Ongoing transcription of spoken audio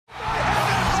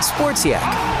Sports Yak.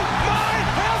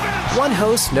 One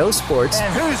host knows sports.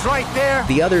 And who's right there?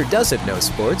 The other doesn't know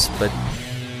sports, but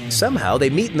somehow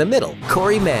they meet in the middle.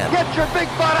 Corey Mann. Get your big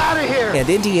butt out of here! And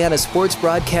Indiana Sports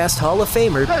Broadcast Hall of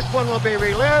Famer This one will be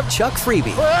relived Chuck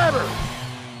Freeby. forever.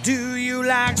 Do you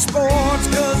like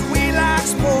sports? 'Cause we like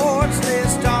sports.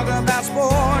 Let's talk about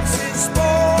sports. It's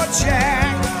Sports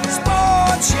Yak.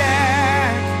 Sports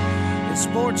Yak. It's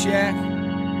Sports Yak.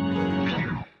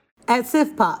 At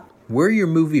Sif Pop. We're your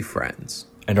movie friends.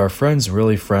 And are friends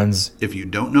really friends? If you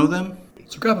don't know them,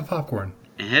 so grab a popcorn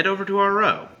and head over to our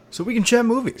row so we can chat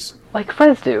movies. Like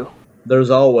friends do. There's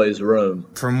always room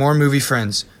for more movie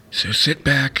friends. So sit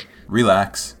back,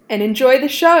 relax, and enjoy the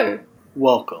show.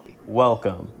 Welcome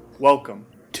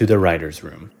to the Writers'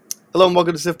 Room. Hello and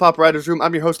welcome to Sif Pop Writers' Room.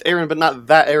 I'm your host Aaron, but not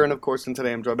that Aaron, of course, and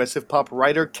today I'm joined by Sif Pop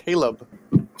writer Caleb.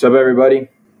 What's up, everybody?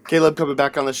 Caleb coming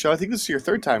back on the show. I think this is your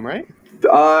third time, right?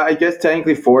 I guess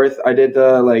technically fourth. I did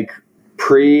the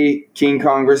pre-King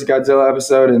Kong vs. Godzilla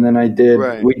episode, and then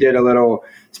we did a little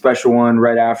special one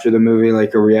right after the movie,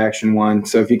 like a reaction one.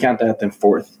 So if you count that, then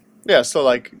fourth. Yeah,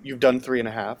 so you've done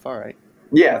 3.5. All right.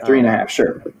 Yeah, 3.5,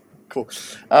 sure. Cool.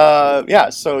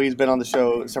 So he's been on the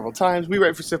show several times. We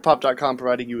write for SifPop.com,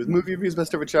 providing you with movie reviews,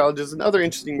 best ever challenges, and other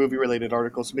interesting movie-related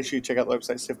articles. So make sure you check out the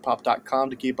website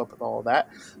SifPop.com to keep up with all of that.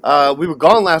 We were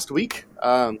gone last week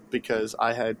because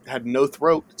I had no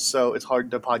throat, so it's hard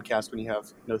to podcast when you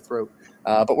have no throat.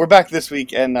 But we're back this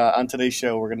week, and on today's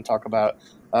show, we're going to talk about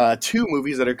two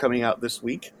movies that are coming out this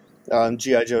week,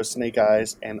 G.I. Joe, Snake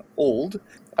Eyes, and Old.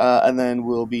 And then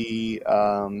we'll be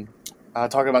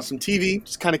talking about some TV,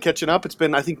 just kind of catching up. It's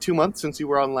been, I think, 2 months since you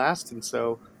were on last, and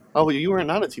so... Oh, you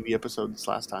weren't on a TV episode this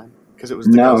last time, because it was...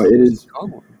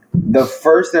 The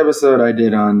first episode I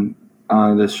did on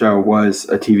this show was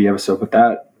a TV episode, but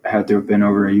that had to have been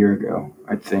over a year ago,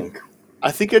 I think.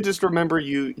 I think I just remember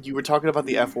you were talking about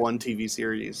the F1 TV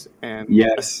series, and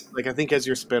yes, I think as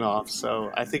your spinoff.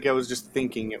 So I think I was just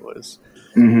thinking it was,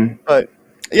 mm-hmm. But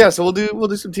yeah. So we'll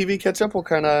do some TV catch up. We'll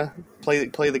kind of play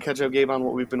the catch up game on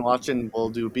what we've been watching. We'll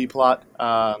do a B plot,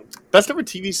 best ever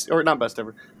TV or not best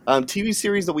ever TV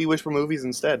series that we wish were movies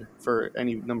instead for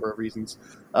any number of reasons.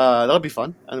 That'll be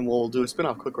fun, and we'll do a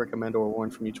spinoff quick recommend or one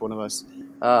from each one of us.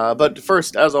 But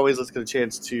first, as always, let's get a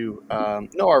chance to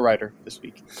know our writer this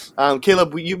week.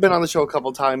 Caleb, you've been on the show a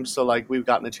couple times, so we've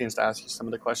gotten a chance to ask you some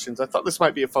of the questions. I thought this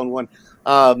might be a fun one.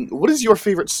 What is your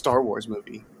favorite Star Wars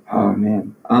movie? Oh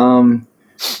man,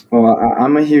 well,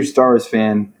 I'm a huge Star Wars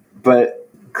fan, but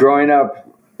growing up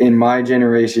in my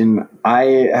generation,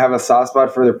 I have a soft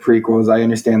spot for the prequels. I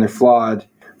understand they're flawed,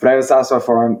 but I have a soft spot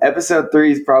for them. Episode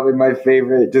 3 is probably my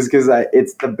favorite just because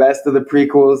it's the best of the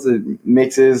prequels. It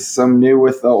mixes some new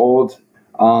with the old.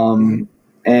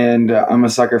 And I'm a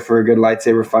sucker for a good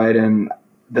lightsaber fight, and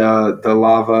the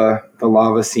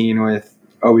lava scene with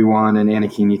Obi-Wan and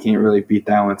Anakin, you can't really beat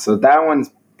that one. So that one's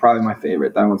probably my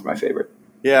favorite. That one's my favorite.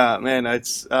 Yeah, man,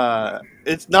 it's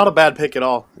not a bad pick at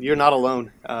all. You're not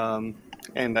alone.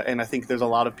 And I think there's a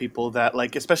lot of people that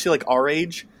especially our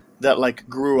age, that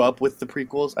grew up with the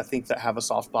prequels. I think that have a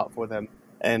soft spot for them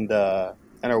and are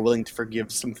willing to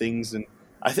forgive some things. And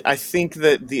I think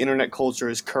that the internet culture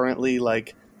is currently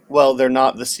well, they're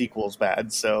not the sequels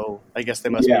bad, so I guess they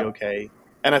must be okay.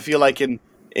 And I feel like in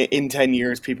 10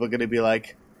 years, people are going to be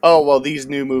like, oh, well, these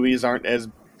new movies aren't as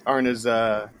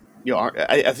I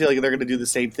feel like they're going to do the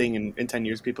same thing in 10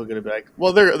 years. People are going to be like,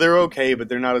 well, they're okay, but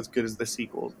they're not as good as the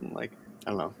sequels. And I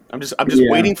don't know. I'm just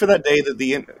waiting for that day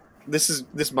that this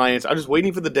is my answer. I'm just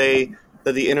waiting for the day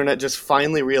that the internet just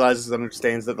finally realizes and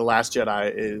understands that The Last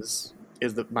Jedi is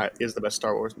the best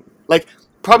Star Wars movie.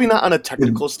 Probably not on a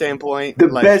technical standpoint. The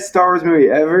best Star Wars movie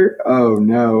ever? Oh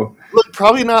no. Look,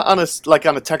 probably not on a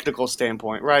technical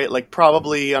standpoint, right?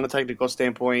 Probably on a technical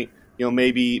standpoint.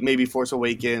 Maybe Force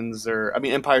Awakens or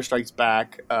Empire Strikes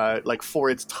Back,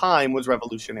 for its time was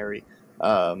revolutionary.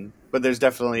 But there's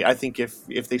definitely, I think if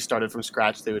they started from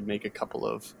scratch, they would make a couple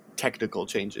of technical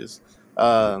changes.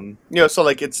 So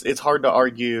it's hard to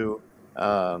argue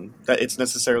that it's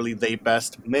necessarily the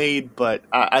best made, but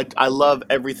I love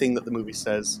everything that the movie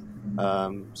says.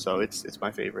 So it's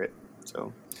my favorite.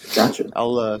 So gotcha.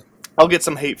 I'll get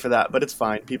some hate for that, but it's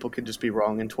fine. People could just be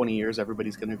wrong. In 20 years,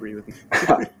 everybody's going to agree with me.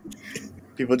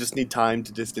 People just need time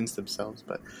to distance themselves.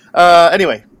 But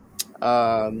anyway,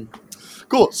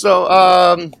 cool.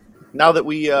 So now that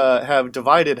we have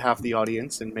divided half the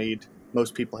audience and made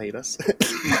most people hate us,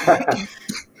 this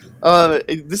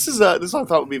I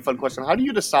thought would be a fun question. How do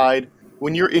you decide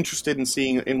when you're interested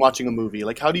in watching a movie?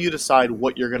 How do you decide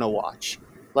what you're going to watch?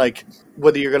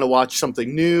 Whether you're going to watch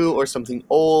something new or something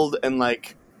old, and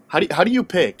how do you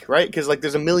pick, right? Because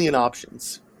there's a million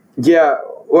options. Yeah,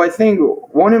 Well, I think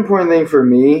one important thing for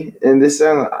me, and this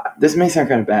may sound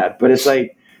kind of bad, but it's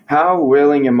like, how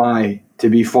willing am I to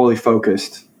be fully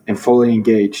focused and fully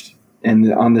engaged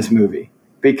on this movie?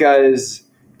 Because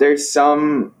there's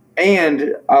some,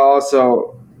 and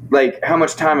also, like, how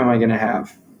much time am I going to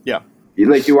have? Yeah.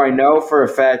 Like, do I know for a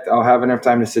fact I'll have enough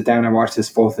time to sit down and watch this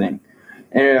full thing?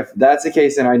 And if that's the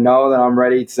case, and I know that I'm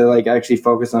ready to, like, actually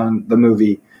focus on the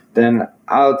movie, then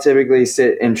I'll typically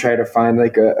sit and try to find,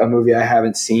 like, a movie I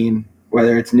haven't seen,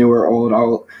 whether it's new or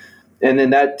old. And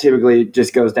then that typically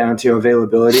just goes down to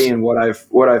availability and what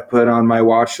I've put on my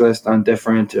watch list on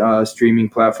different streaming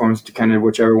platforms, to kind of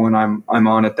whichever one I'm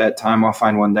on at that time, I'll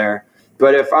find one there.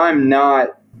 But if I'm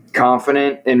not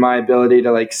confident in my ability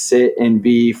to, like, sit and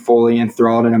be fully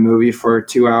enthralled in a movie for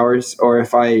 2 hours, or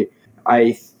if I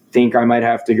think I might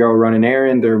have to go run an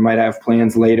errand or might have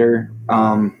plans later,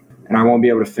 and I won't be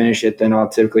able to finish it, then I'll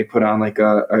typically put on, like,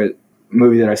 a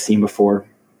movie that I've seen before.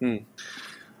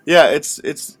 Yeah,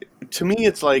 it's to me,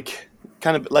 it's like,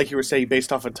 kind of like you were saying,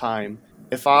 based off of time.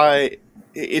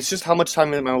 It's just how much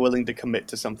time am I willing to commit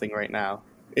to something right now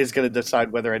is going to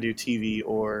decide whether I do TV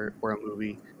or a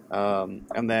movie.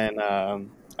 And then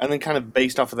kind of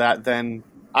based off of that, then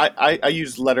I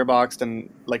use Letterboxd and,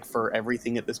 like, for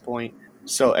everything at this point.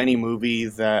 So any movie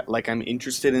that, like, I'm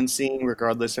interested in seeing,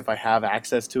 regardless if I have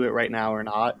access to it right now or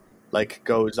not, like,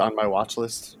 goes on my watch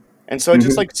list. And so I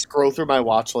just, like, scroll through my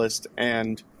watch list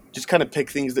and just kind of pick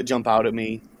things that jump out at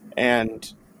me.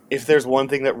 And if there's one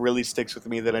thing that really sticks with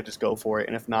me, then I just go for it.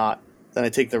 And if not, then I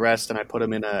take the rest and I put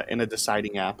them in a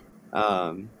deciding app.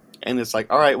 And it's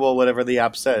like, all right, well, whatever the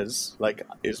app says, like,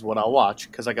 is what I'll watch,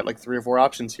 because I got, like, 3 or 4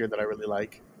 options here that I really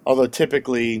like. Although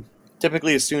typically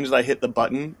as soon as I hit the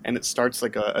button and it starts,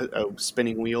 like, a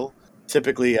spinning wheel,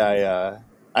 typically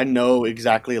I know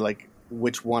exactly, like,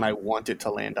 which one I want it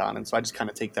to land on, and so I just kind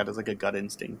of take that as, like, a gut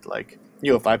instinct. Like,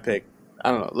 if I pick,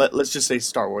 I don't know, let's just say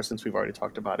Star Wars, since we've already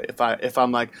talked about it. If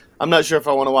I'm like, I'm not sure if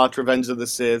I want to watch Revenge of the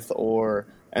Sith or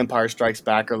Empire Strikes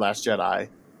Back or Last Jedi,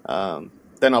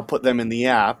 then I'll put them in the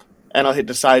app and I'll hit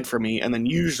decide for me, and then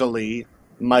usually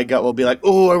my gut will be like,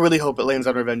 oh, I really hope it lands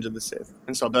on Revenge of the Sith.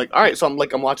 And so I'll be like, all right, so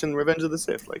I'm watching Revenge of the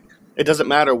Sith. Like, it doesn't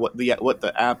matter what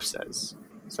the app says.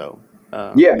 So,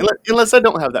 yeah. Unless I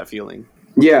don't have that feeling.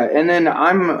 Yeah, and then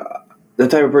I'm the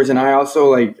type of person, I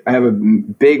have a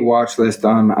big watch list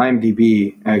on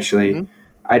IMDb, actually. Mm-hmm.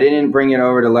 I didn't bring it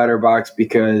over to Letterboxd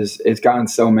because it's gotten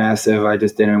so massive, I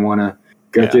just didn't want to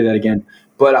go through that again.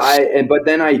 But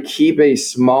then I keep a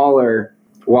smaller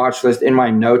watch list in my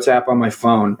notes app on my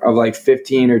phone of, like,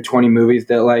 15 or 20 movies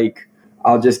that, like,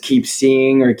 I'll just keep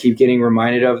seeing or keep getting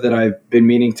reminded of that I've been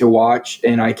meaning to watch,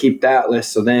 and I keep that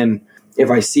list. So then if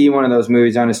I see one of those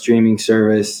movies on a streaming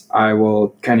service, I will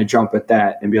kind of jump at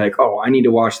that and be like, oh, I need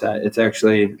to watch that. It's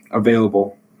actually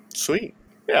available. Sweet.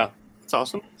 Yeah, that's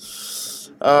awesome.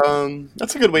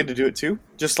 That's a good way to do it too.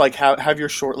 Just, like, have your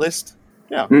short list.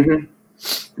 Yeah.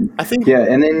 Mm-hmm. I think. Yeah,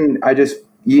 and then I just,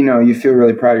 you feel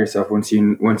really proud of yourself once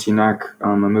you knock a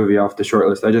movie off the short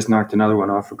list. I just knocked another one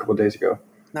off a couple days ago.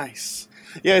 Nice.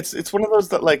 Yeah, it's one of those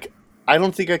that, like, I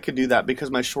don't think I could do that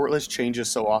because my short list changes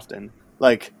so often.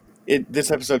 Like,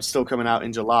 this episode's still coming out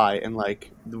in July, and,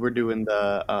 like, we're doing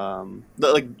the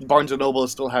like, Barnes & Noble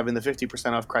is still having the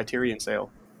 50% off Criterion sale.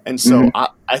 And so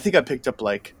I think I picked up,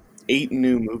 like, 8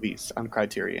 new movies on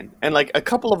Criterion. And, like, a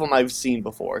couple of them I've seen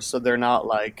before, so they're not,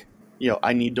 like,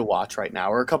 I need to watch right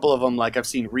now. Or a couple of them, like, I've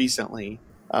seen recently.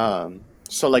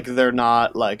 So, like, they're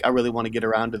not, like, I really want to get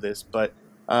around to this. But,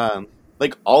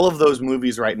 like, all of those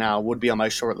movies right now would be on my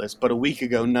short list. But a week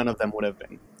ago, none of them would have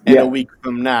been. And a week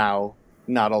from now,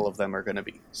 not all of them are going to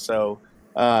be. So,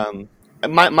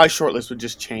 my short list would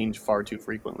just change far too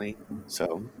frequently.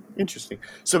 So, interesting.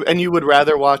 So, and you would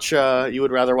rather watch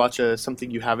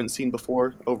something you haven't seen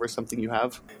before over something you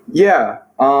have? Yeah.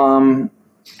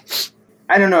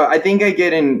 I don't know. I think I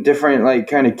get in different, like,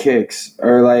 kind of kicks,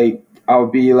 or, like, I'll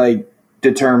be, like,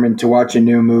 determined to watch a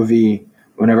new movie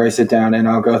whenever I sit down, and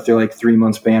I'll go through, like,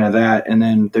 3-month span of that. And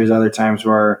then there's other times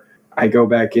where I go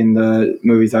back in the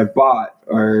movies I've bought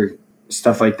or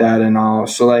stuff like that. And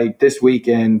so, like, this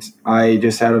weekend, I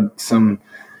just had some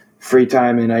free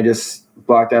time, and I just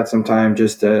blocked out some time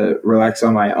just to relax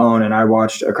on my own. And I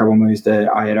watched a couple movies that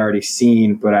I had already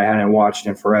seen, but I hadn't watched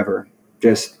in forever,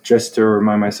 just to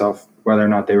remind myself whether or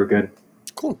not they were good.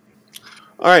 Cool.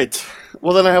 All right.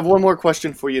 Well, then I have one more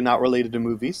question for you, not related to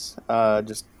movies,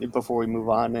 just before we move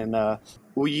on. And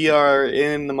we are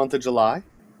in the month of July.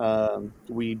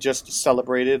 We just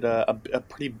celebrated a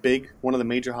pretty big, one of the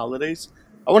major holidays.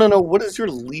 I want to know, what is your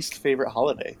least favorite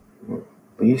holiday?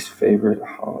 Least favorite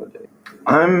holiday?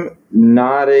 I'm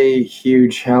not a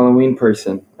huge Halloween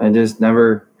person. I just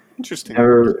never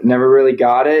really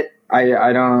got it.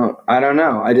 I don't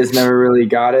know. I just never really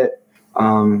got it.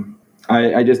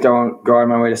 I just don't go out of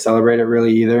my way to celebrate it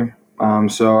really either.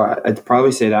 So I'd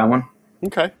probably say that one.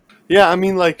 Okay. Yeah, I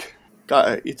mean, like,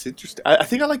 God, it's interesting. I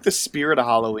think I like the spirit of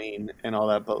Halloween and all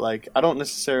that, but, like, I don't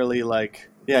necessarily, like,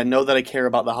 know that I care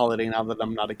about the holiday now that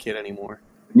I'm not a kid anymore.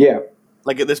 Yeah.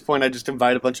 Like, at this point, I just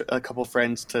invite a couple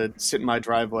friends to sit in my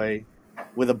driveway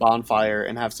with a bonfire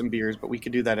and have some beers, but we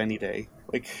could do that any day.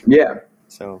 Like, yeah.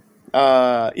 So,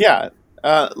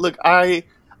 look, I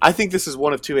think this is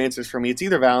one of two answers for me. It's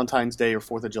either Valentine's Day or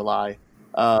 4th of July.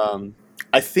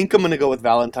 I think I'm going to go with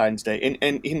Valentine's Day.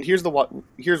 And here's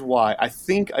why. I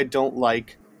think I don't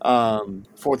like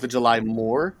 4th of July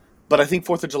more, but I think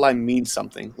 4th of July means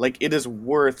something. Like, it is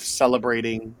worth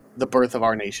celebrating the birth of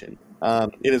our nation.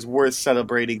 It is worth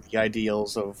celebrating the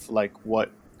ideals of, like,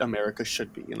 what America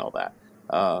should be and all that.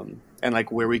 And,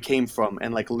 like, where we came from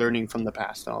and, like, learning from the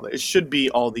past and all that. It should be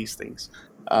all these things.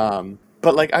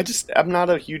 But, like, I'm not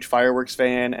a huge fireworks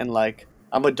fan, and, like,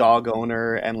 I'm a dog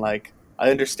owner, and, like, I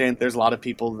understand there's a lot of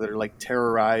people that are, like,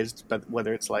 terrorized, but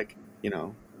whether it's, like, you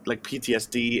know, like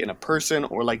PTSD in a person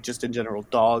or, like, just in general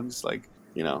dogs, like,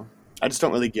 you know, I just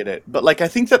don't really get it. But, like, I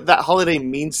think that holiday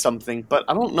means something, but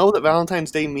I don't know that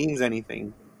Valentine's Day means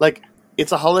anything. Like,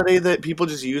 it's a holiday that people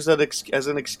just use as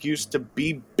an excuse to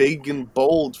be big and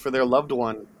bold for their loved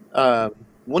one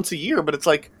once a year, but it's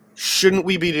like, shouldn't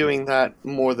we be doing that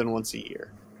more than once a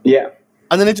year? Yeah.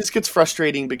 And then it just gets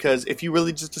frustrating because if you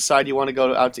really just decide you want to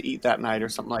go out to eat that night or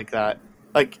something like that,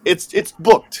 like, it's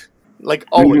booked, like,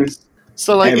 always. Mm-hmm.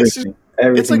 So, like,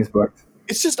 everything's booked.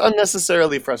 It's just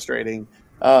unnecessarily frustrating.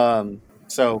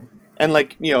 So, and,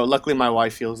 like, you know, luckily my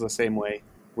wife feels the same way.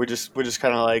 We're just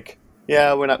kind of like,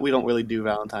 yeah, we don't really do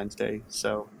Valentine's Day.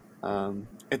 So,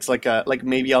 it's like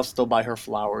maybe I'll still buy her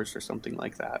flowers or something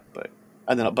like that, but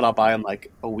I'll buy them, like,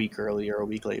 a week early or a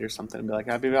week late or something and be like,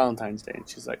 Happy Valentine's Day. And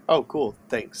she's like, oh, cool,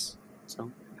 thanks.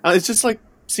 So, it's just, like,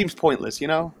 seems pointless, you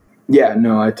know? Yeah,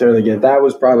 no, I totally get it. That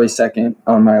was probably second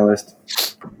on my list.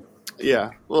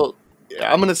 Yeah, well,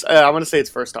 yeah, I'm gonna say it's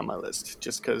first on my list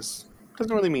just because it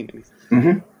doesn't really mean anything.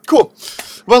 Mm-hmm. Cool.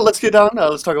 Well, let's get down.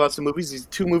 Let's talk about some movies. These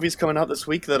 2 movies coming out this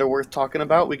week that are worth talking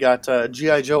about. We got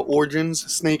G.I. Joe Origins,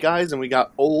 Snake Eyes, and we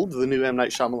got Old, the new M.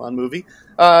 Night Shyamalan movie.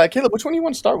 Caleb, which one do you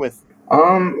want to start with?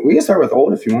 We can start with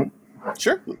Old if you want.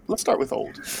 Sure. Let's start with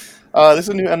Old. This is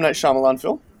a new M. Night Shyamalan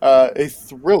film. A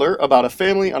thriller about a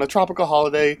family on a tropical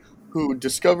holiday who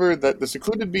discover that the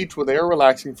secluded beach where they are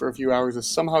relaxing for a few hours is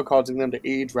somehow causing them to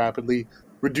age rapidly,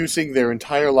 reducing their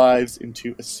entire lives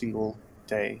into a single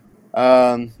day.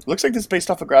 Looks like this is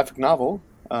based off a graphic novel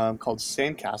called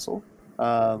Sandcastle,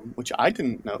 which I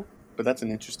didn't know, but that's an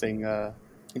interesting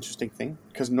thing,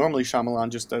 because normally Shyamalan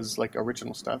just does, like,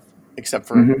 original stuff, except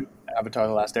for Avatar: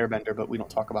 The Last Airbender, but we don't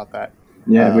talk about that.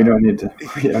 Yeah, we don't need to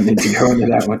go into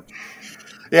that one.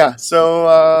 Yeah, so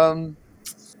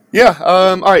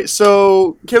all right.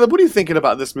 So, Caleb, what are you thinking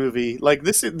about this movie? Like,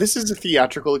 this is a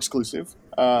theatrical exclusive,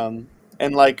 and,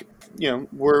 like, you know,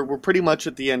 we're pretty much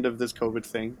at the end of this COVID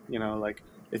thing. You know, like,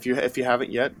 if you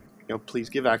haven't yet, you know, please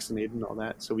get vaccinated and all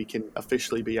that, so we can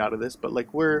officially be out of this. But,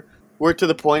 like, we're to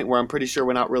the point where I'm pretty sure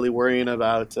we're not really worrying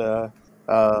about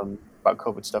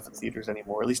COVID stuff in theaters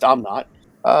anymore. At least I'm not.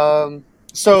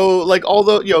 So, like,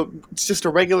 although, you know, it's just a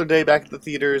regular day back at the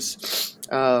theaters.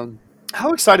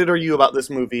 How excited are you about this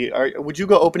movie? Would you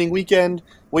go opening weekend,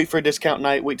 wait for a discount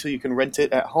night, wait till you can rent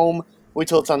it at home, wait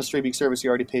till it's on a streaming service you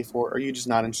already pay for, or are you just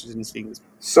not interested in seeing this?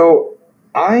 So,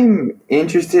 I'm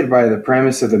interested by the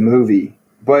premise of the movie,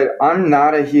 but I'm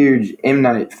not a huge M.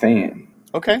 Night fan.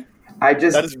 Okay. That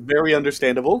is very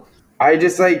understandable. I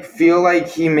just, like, feel like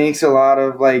he makes a lot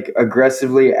of, like,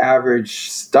 aggressively average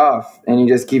stuff, and he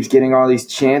just keeps getting all these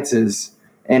chances.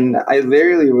 And I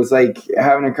literally was, like,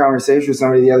 having a conversation with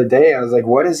somebody the other day. I was like,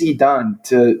 what has he done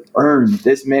to earn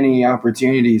this many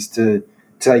opportunities to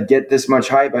like, get this much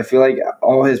hype? I feel like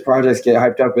all his projects get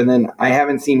hyped up, and then I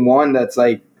haven't seen one that's,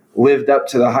 like, lived up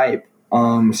to the hype.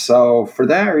 So for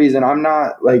that reason, I'm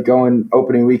not, like, going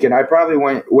opening weekend. I probably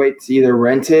wait to either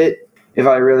rent it if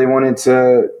I really wanted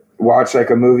to watch, like,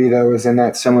 a movie that was in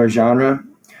that similar genre,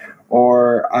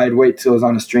 or I'd wait till it was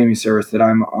on a streaming service that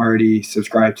I'm already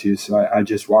subscribed to, so I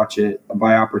just watch it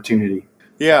by opportunity.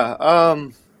 Yeah,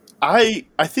 I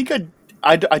think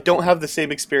I don't have the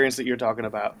same experience that you're talking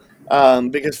about,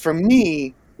 because for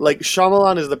me, like,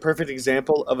 Shyamalan is the perfect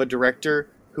example of a director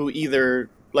who either,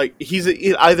 like, he's at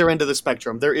either end of the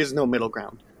spectrum. There is no middle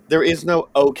ground. There is no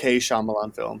okay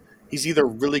Shyamalan film. He's either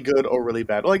really good or really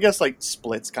bad. Well, I guess, like,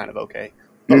 Split's kind of okay.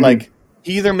 But, like,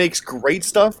 he either makes great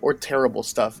stuff or terrible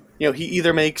stuff. You know, he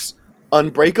either makes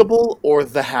Unbreakable or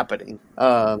The Happening.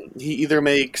 He either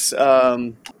makes,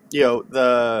 oh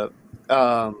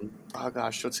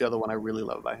gosh, what's the other one I really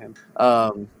love by him?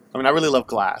 I really love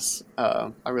Glass.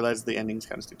 I realize the ending's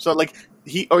kind of stupid. So, like,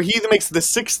 he either makes The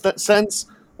Sixth Sense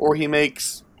or he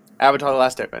makes Avatar: The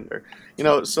Last Airbender. You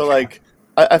know, so, like,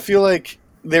 I feel like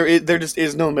there just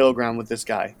is no middle ground with this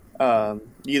guy.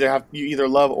 You either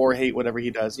love or hate whatever he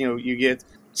does. You know, you get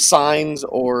Signs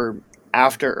or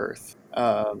After Earth.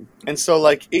 And so,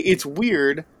 like, it's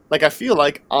weird. Like, I feel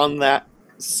like on that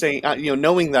same,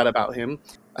 knowing that about him,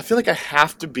 I feel like I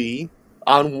have to be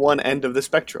on one end of the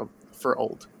spectrum for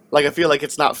old. Like, I feel like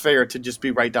it's not fair to just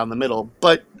be right down the middle.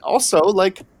 But also,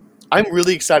 like, I'm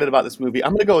really excited about this movie.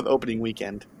 I'm going to go with opening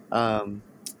weekend,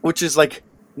 which is, like,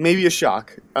 maybe a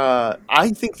shock.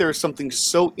 I think there's something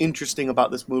so interesting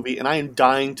about this movie, and I am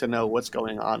dying to know what's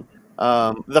going on.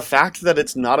 The fact that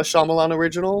it's not a Shyamalan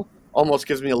original almost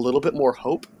gives me a little bit more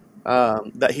hope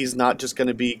that he's not just going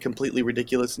to be completely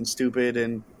ridiculous and stupid,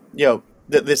 and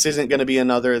that this isn't going to be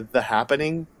another The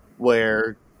Happening,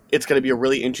 where it's going to be a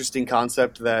really interesting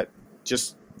concept that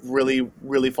just really,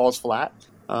 really falls flat.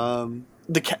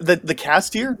 The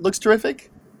cast here looks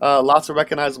terrific. Lots of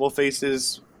recognizable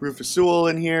faces. Rufus Sewell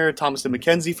in here, Thomasin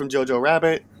McKenzie from Jojo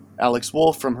Rabbit, Alex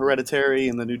Wolff from Hereditary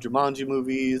and the new Jumanji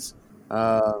movies.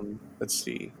 Let's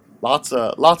see, lots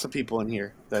of people in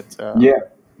here that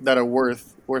are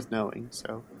worth knowing.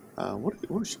 So,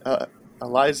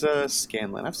 Eliza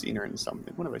Scanlon. I've seen her in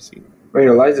something. What have I seen? Wait,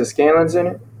 Eliza Scanlon's in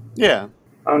it? Yeah.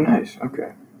 Oh, nice.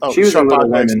 Okay. Oh, she was Sharp in Little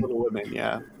Objects, Women. Little Women.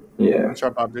 Yeah. Yeah.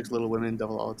 Sharp Objects, Little Women,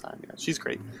 Devil All the Time. Yeah, she's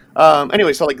great.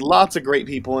 Anyway, so, like, lots of great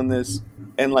people in this,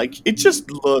 and, like, it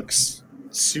just looks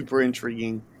super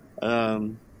intriguing.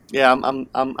 I'm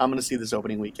gonna see this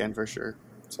opening weekend for sure.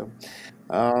 So,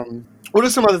 what are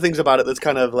some other things about it that's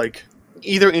kind of like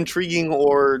either intriguing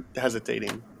or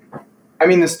hesitating? I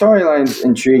mean, the storyline's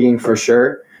intriguing for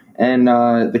sure, and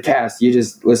the cast. You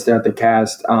just listed out the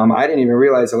cast. I didn't even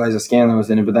realize Eliza Scanlon was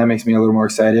in it, but that makes me a little more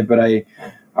excited. But I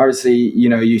obviously,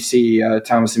 you see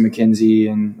Thomasin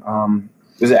McKenzie and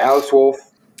was it Alex Wolff?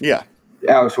 Yeah.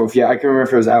 Alex Wolff, yeah. I can remember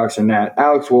if it was Alex or Nat.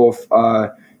 Alex Wolff,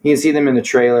 you can see them in the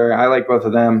trailer. I like both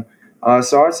of them.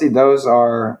 So obviously those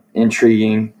are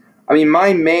intriguing. I mean,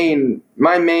 my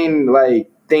main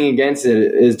like thing against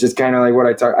it is just kind of like what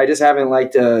I talk. I just haven't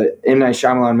liked a M. Night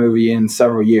Shyamalan movie in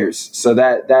several years. So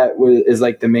that is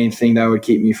like the main thing that would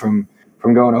keep me from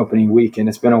going opening week. And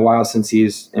it's been a while since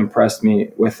he's impressed me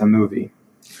with a movie.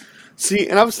 See,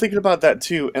 and I was thinking about that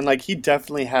too. And like he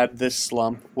definitely had this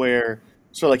slump where.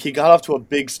 So, like, he got off to a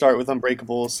big start with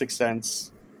Unbreakable, Sixth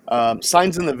Sense.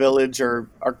 Signs in the Village are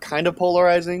kind of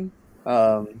polarizing.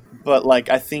 But, like,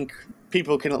 I think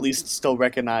people can at least still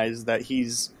recognize that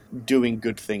he's doing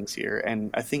good things here.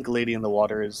 And I think Lady in the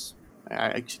Water is...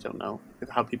 I actually don't know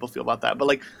how people feel about that. But,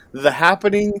 like, The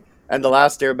Happening and The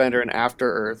Last Airbender and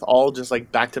After Earth all just, like,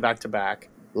 back to back,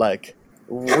 like,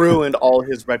 ruined all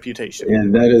his reputation. Yeah,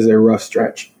 that is a rough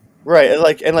stretch. Right,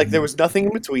 and there was nothing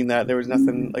in between that. There was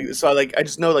nothing I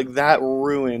just know like that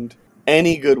ruined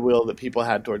any goodwill that people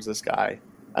had towards this guy.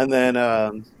 And then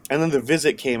The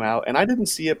Visit came out, and I didn't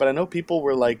see it, but I know people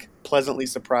were like pleasantly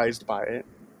surprised by it.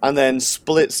 And then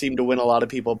Split seemed to win a lot of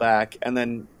people back, and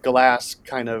then Glass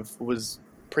kind of was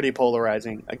pretty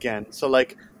polarizing again. So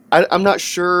like I'm not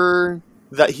sure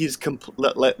that he's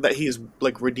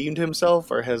like redeemed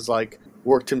himself or has like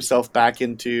worked himself back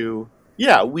into.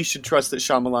 Yeah, we should trust that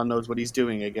Shyamalan knows what he's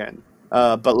doing again.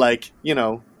 But, like,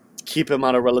 keep him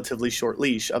on a relatively short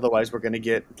leash. Otherwise, we're going to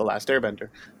get The Last Airbender.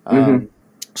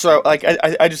 So, like,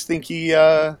 I just think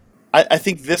I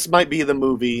think this might be the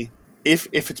movie, if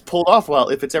it's pulled off well,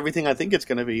 if it's everything I think it's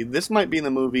going to be, this might be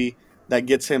the movie that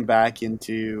gets him back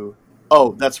into,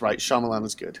 oh, that's right, Shyamalan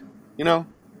is good.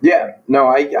 Yeah, no,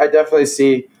 I definitely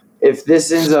see, if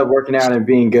this ends up working out and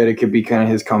being good, it could be kind of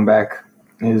his comeback.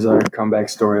 His comeback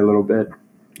story a little bit.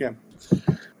 Yeah.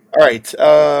 All right.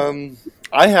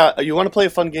 You want to play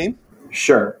a fun game?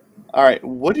 Sure. All right.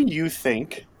 What do you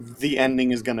think the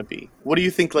ending is going to be? What do you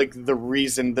think like the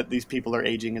reason that these people are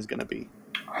aging is going to be?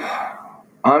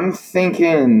 I'm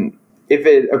thinking if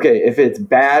it's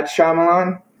bad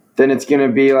Shyamalan, then it's going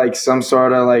to be like some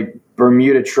sort of like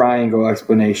Bermuda Triangle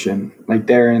explanation, like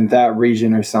they're in that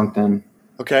region or something.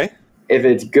 Okay. If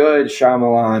it's good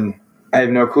Shyamalan, I have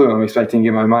no clue. I'm expecting to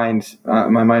get my mind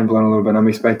blown a little bit. I'm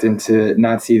expecting to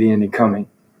not see the ending coming.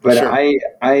 But sure.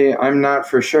 I'm not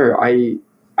for sure.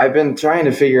 I've been trying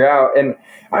to figure out, and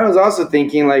I was also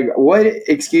thinking, like, what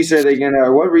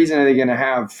reason are they gonna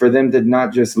have for them to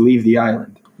not just leave the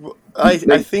island? I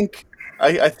think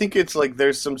I think it's like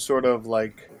there's some sort of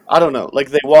like, I don't know,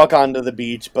 like they walk onto the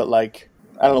beach, but like,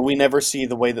 I don't know, we never see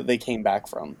the way that they came back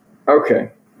from.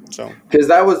 Okay. So. Because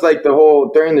that was like the whole,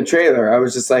 during the trailer, I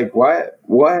was just like,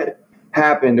 what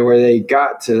happened where they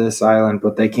got to this island,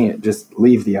 but they can't just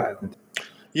leave the island?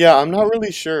 Yeah, I'm not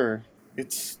really sure.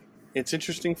 It's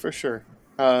interesting for sure.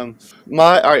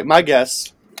 My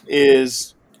guess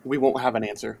is we won't have an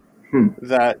answer.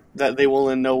 That they will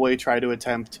in no way try to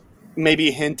attempt,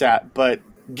 maybe hint at, but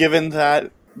given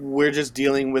that we're just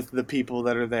dealing with the people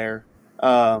that are there,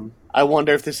 I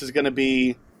wonder if this is going to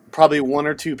be probably one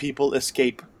or two people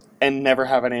escape and never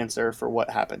have an answer for what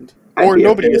happened, or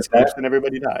nobody escapes and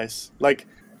everybody dies. Like,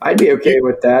 I'd be okay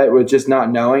with that, with just not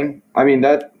knowing. I mean,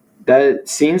 that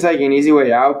seems like an easy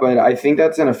way out, but I think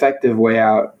that's an effective way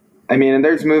out. I mean, and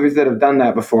there's movies that have done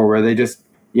that before, where they just,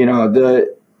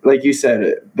 like you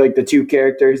said, like the two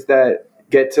characters that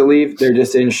get to leave, they're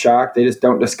just in shock. They just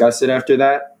don't discuss it after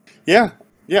that. Yeah.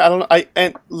 I don't know.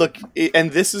 And look,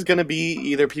 and this is going to be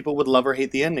either people would love or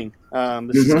hate the ending.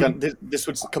 This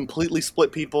would completely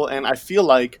split people, and I feel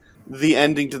like the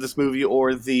ending to this movie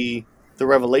or the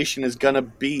revelation is going to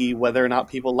be whether or not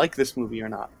people like this movie or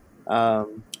not.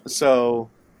 So,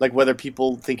 like, whether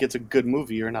people think it's a good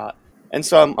movie or not. And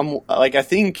so I'm like, I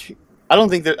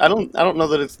don't know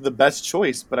that it's the best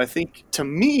choice, but I think to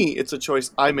me it's a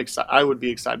choice I would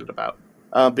be excited about,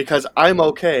 because I'm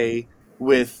okay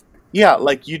with,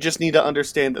 like, you just need to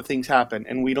understand that things happen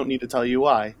and we don't need to tell you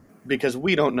why, because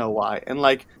we don't know why. And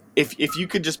like, if you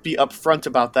could just be upfront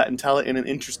about that and tell it in an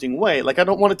interesting way, like, I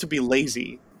don't want it to be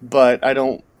lazy, but I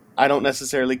don't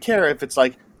necessarily care if it's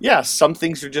like, some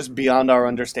things are just beyond our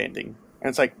understanding. And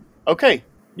it's like, okay,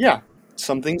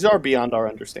 some things are beyond our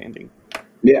understanding.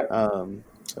 Yeah.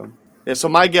 So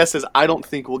my guess is I don't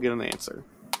think we'll get an answer.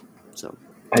 So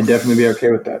I'd definitely be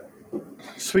okay with that.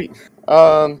 Sweet.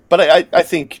 But I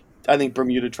think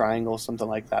Bermuda Triangle, something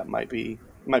like that, might be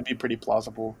pretty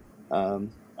plausible.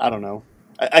 I don't know.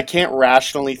 I can't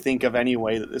rationally think of any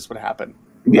way that this would happen.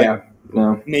 Yeah.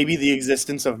 No. Maybe the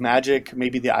existence of magic.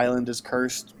 Maybe the island is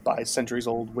cursed by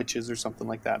centuries-old witches or something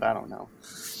like that. I don't know.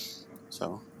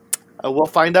 So we'll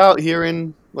find out here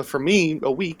in, for me,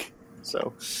 a week.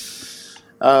 So,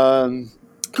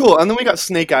 cool. And then we got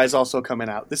Snake Eyes also coming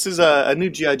out. This is a new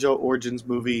G.I. Joe Origins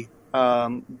movie.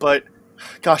 But,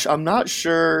 gosh, I'm not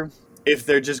sure if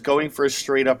they're just going for a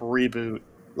straight-up reboot.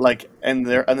 Like, and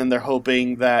then they're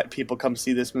hoping that people come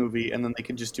see this movie, and then they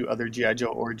can just do other G.I. Joe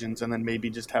Origins, and then maybe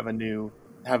just have a new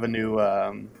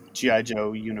G.I.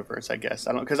 Joe universe, I guess.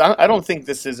 Because I don't think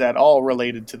this is at all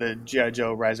related to the G.I.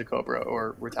 Joe Rise of Cobra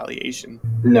or Retaliation.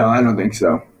 No, I don't think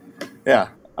so. Yeah.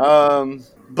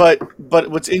 But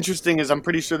what's interesting is I'm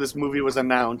pretty sure this movie was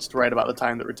announced right about the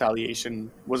time that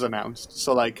Retaliation was announced.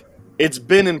 So, like, it's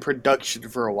been in production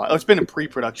for a while. It's been in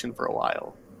pre-production for a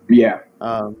while. Yeah.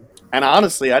 And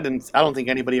honestly, I don't think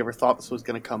anybody ever thought this was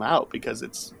going to come out, because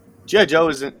it's G.I. Joe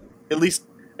isn't, at least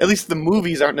the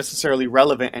movies aren't necessarily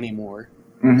relevant anymore.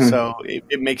 Mm-hmm. So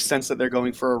it makes sense that they're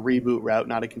going for a reboot route,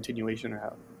 not a continuation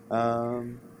route.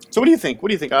 So what do you think?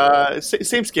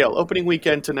 Same scale, opening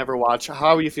weekend to never watch.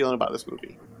 How are you feeling about this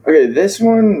movie? Okay, this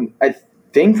one, I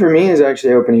think for me, is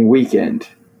actually opening weekend.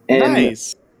 And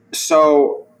nice.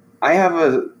 So I have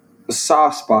a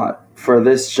soft spot for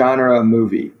this genre of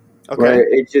movie. Okay. Where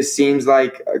it just seems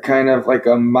like kind of like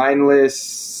a mindless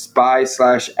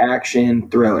spy/action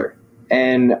thriller.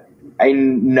 And I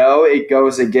know it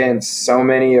goes against so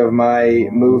many of my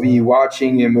movie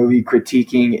watching and movie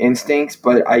critiquing instincts,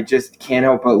 but I just can't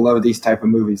help but love these type of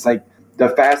movies. Like the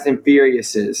Fast and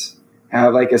Furiouses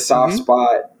have like a soft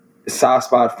spot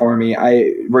for me.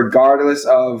 Regardless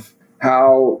of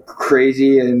how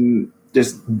crazy and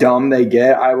just dumb they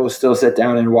get, I will still sit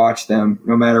down and watch them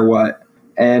no matter what.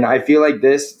 And I feel like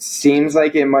this seems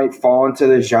like it might fall into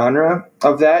the genre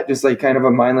of that, just like kind of a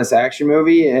mindless action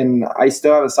movie. And I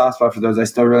still have a soft spot for those. I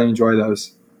still really enjoy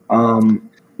those.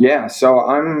 So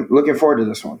I'm looking forward to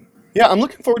this one. Yeah, I'm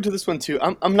looking forward to this one too.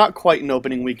 I'm not quite an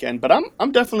opening weekend, but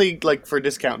I'm definitely like for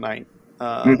discount night.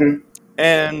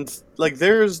 And like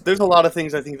there's a lot of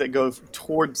things I think that go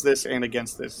towards this and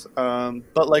against this.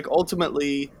 But like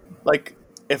ultimately, like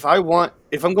if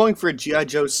I'm going for a G.I.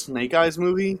 Joe Snake Eyes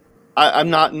movie, I'm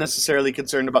not necessarily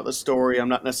concerned about the story. I'm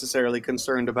not necessarily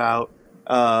concerned about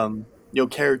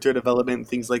character development and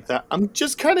things like that. I'm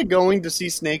just kind of going to see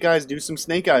Snake Eyes do some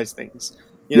Snake Eyes things.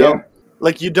 You know,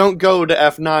 like you don't go to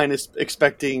F9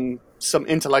 expecting some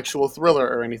intellectual thriller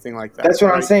or anything like that. That's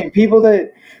what I'm saying. People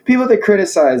that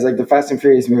criticize like the Fast and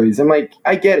Furious movies, I'm like,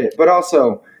 I get it, but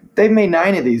also they've made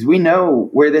 9 of these. We know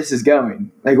where this is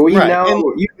going. Like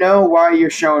you know why you're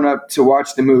showing up to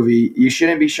watch the movie. You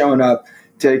shouldn't be showing up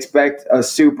to expect a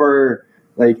super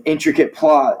like intricate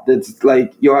plot that's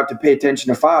like you'll have to pay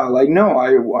attention to file. Like, no,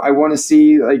 I want to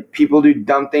see like people do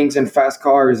dumb things in fast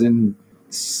cars and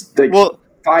like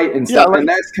fight and stuff. And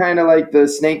that's kind of like the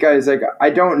Snake Eyes. Like, I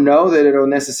don't know that it'll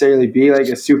necessarily be like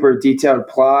a super detailed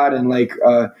plot and like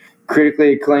a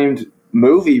critically acclaimed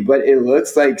movie, but it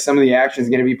looks like some of the action is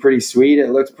going to be pretty sweet.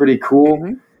 It looks pretty cool.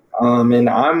 Mm-hmm. And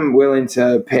I'm willing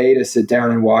to pay to sit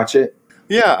down and watch it.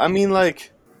 Yeah, I mean, I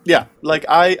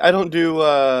don't do.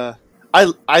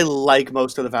 I like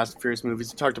most of the Fast and Furious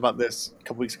movies. We talked about this a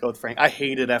couple weeks ago with Frank. I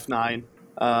hated F9.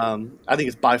 I think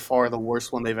it's by far the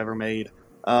worst one they've ever made.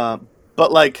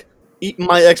 But like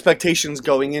my expectations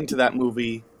going into that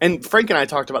movie, and Frank and I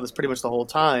talked about this pretty much the whole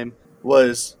time,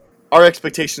 was our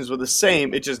expectations were the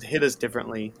same. It just hit us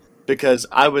differently because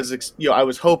I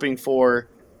was hoping for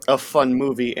a fun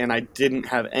movie, and I didn't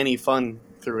have any fun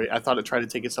through it. I thought it tried to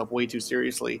take itself way too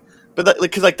seriously. But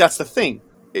because that's the thing.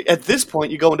 At this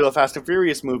point, you go into a Fast and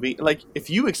Furious movie, like, if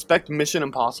you expect Mission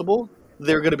Impossible,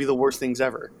 they're going to be the worst things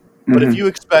ever. Mm-hmm. But if you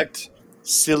expect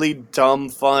silly, dumb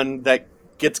fun that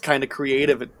gets kind of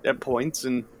creative at points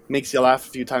and makes you laugh a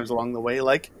few times along the way,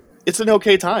 like, it's an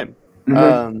okay time.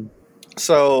 Mm-hmm.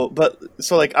 So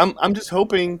I'm just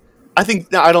hoping. I think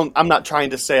I'm not trying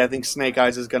to say I think Snake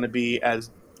Eyes is going to be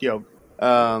as I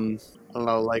don't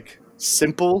know, like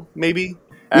simple maybe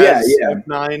as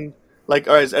F9. Like,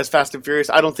 or as Fast and Furious,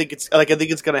 I don't think it's like. I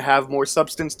think it's going to have more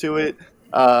substance to it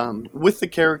with the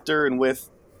character and with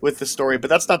the story. But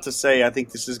that's not to say I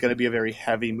think this is going to be a very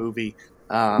heavy movie.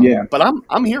 But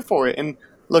I'm here for it. And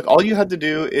look, all you had to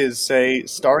do is say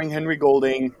starring Henry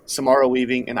Golding, Samara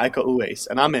Weaving, and Iko Uwais,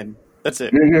 and I'm in. That's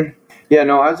it. Mm-hmm. Yeah,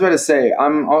 no, I was about to say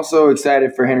I'm also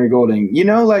excited for Henry Golding. You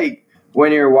know, like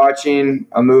when you're watching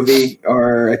a movie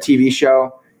or a TV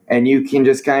show. And you can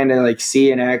just kind of like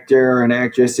see an actor or an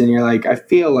actress, and you're like, I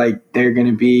feel like they're going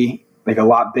to be like a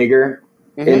lot bigger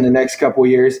in the next couple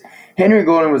years. Henry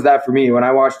Golding was that for me when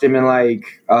I watched him in like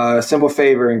Simple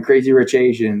Favor and Crazy Rich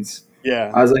Asians.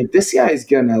 Yeah, I was like, this guy's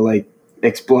gonna like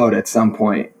explode at some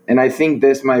point, and I think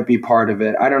this might be part of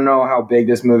it. I don't know how big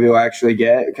this movie will actually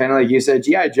get. Kind of like you said,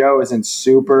 G.I. Joe isn't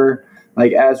super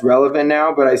like as relevant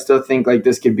now, but I still think like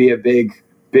this could be a big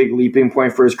leaping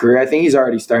point for his career. I think he's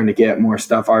already starting to get more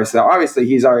stuff. Obviously,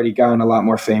 he's already gotten a lot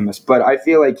more famous, but I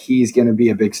feel like he's going to be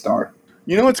a big star.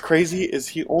 You know what's crazy is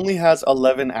he only has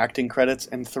 11 acting credits,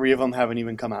 and 3 of them haven't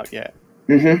even come out yet.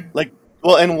 Mm-hmm. Like,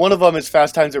 well, and one of them is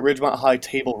Fast Times at Ridgemont High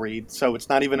table read, so it's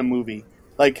not even a movie.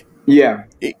 Like, yeah,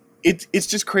 it's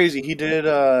just crazy. He did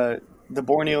the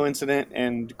Borneo Incident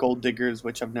and Gold Diggers,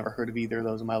 which I've never heard of either of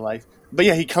those in my life. But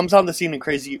yeah, he comes on the scene in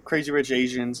Crazy Rich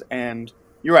Asians, and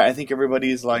you're right. I think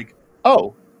everybody's like,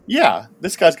 "Oh, yeah,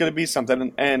 this guy's gonna be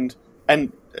something." And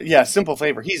yeah, Simple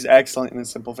Favor. He's excellent in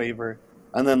Simple Favor.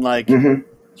 And then like,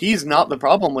 he's not the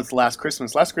problem with Last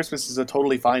Christmas. Last Christmas is a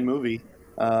totally fine movie.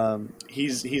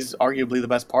 He's arguably the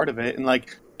best part of it. And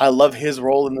like, I love his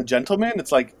role in The Gentleman.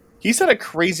 It's like he's had a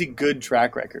crazy good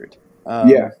track record.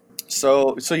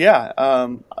 So yeah.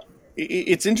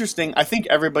 It's interesting. I think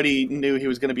everybody knew he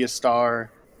was going to be a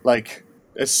star. Like,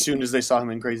 as soon as they saw him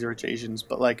in Crazy Rich Asians,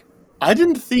 but like I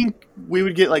didn't think we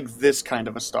would get like this kind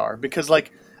of a star because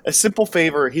like A Simple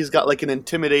Favor, he's got like an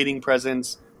intimidating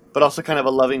presence, but also kind of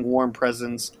a loving, warm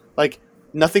presence. Like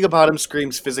nothing about him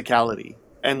screams physicality,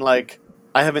 and like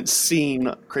I haven't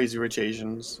seen Crazy Rich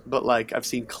Asians, but like I've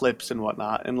seen clips and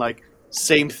whatnot, and like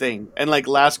same thing, and like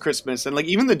Last Christmas, and like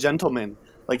even The Gentleman,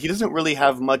 like he doesn't really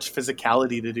have much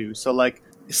physicality to do, so like.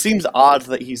 It seems odd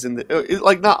that he's in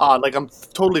like not odd, like I'm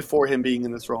totally for him being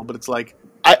in this role, but it's like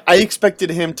I expected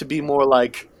him to be more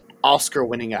like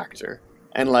Oscar-winning actor,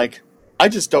 and like I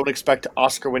just don't expect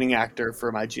Oscar-winning actor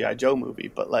for my G.I. Joe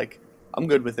movie, but like I'm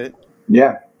good with it.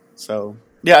 Yeah. So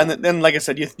yeah, and then like I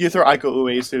said, you throw Iko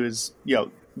Uwais, who is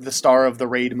the star of the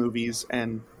Raid movies,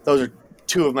 and those are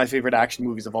 2 of my favorite action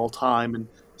movies of all time, and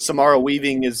Samara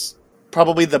Weaving is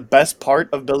probably the best part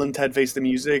of Bill and Ted Face the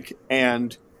Music,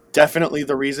 and definitely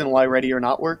the reason why Ready or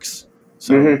Not works.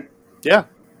 So, yeah.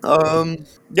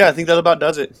 I think that about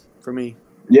does it for me.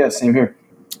 Yeah, same here.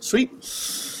 Sweet.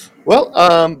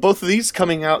 Well, both of these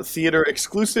coming out theater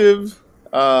exclusive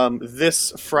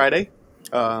this Friday.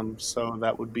 So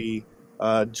that would be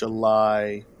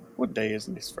July... What day is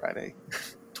this Friday?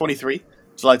 23.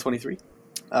 July 23.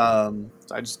 I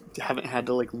just haven't had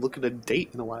to like look at a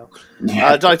date in a while.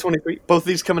 July 23. Both of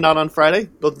these coming out on Friday.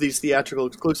 Both of these theatrical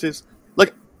exclusives.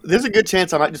 Look, there's a good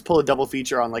chance I might just pull a double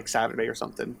feature on like Saturday or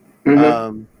something.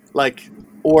 Mm-hmm.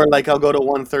 Or I'll go to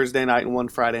one Thursday night and one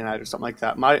Friday night or something like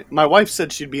that. My wife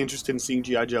said she'd be interested in seeing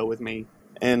G.I. Joe with me,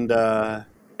 and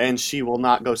she will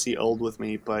not go see Old with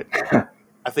me, but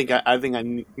I think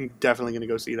I'm definitely going to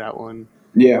go see that one.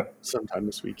 Yeah, sometime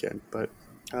this weekend. But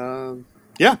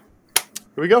yeah,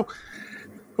 here we go.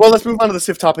 Well, let's move on to the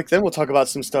SIF topic then. We'll talk about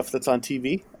some stuff that's on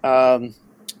TV.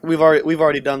 We've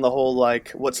already done the whole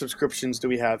like what subscriptions do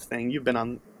we have thing. You've been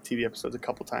on TV episodes a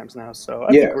couple times now, so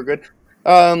I think we're good.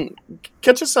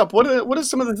 Catch us up. What are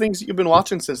some of the things that you've been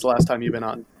watching since the last time you've been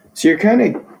on? So you're kind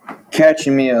of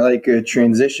catching me at like a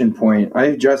transition point.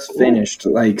 I've just finished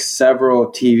like several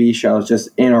TV shows just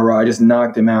in a row. I just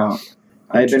knocked them out.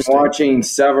 I've been watching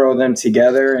several of them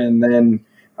together, and then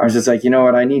I was just like, you know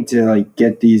what? I need to like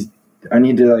get these. I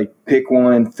need to like pick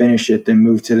one, finish it, then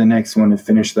move to the next one and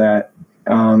finish that.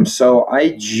 So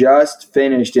I just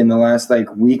finished in the last like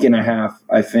week and a half.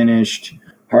 I finished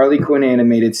Harley Quinn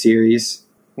animated series,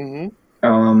 The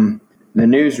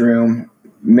Newsroom,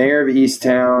 Mayor of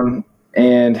Easttown,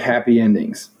 and Happy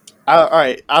Endings. All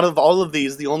right. Out of all of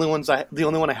these, the only one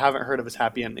I haven't heard of is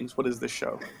Happy Endings. What is this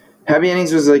show? Happy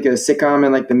Endings was like a sitcom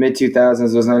in like the mid 2000s.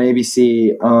 It was on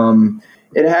ABC.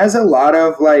 It has a lot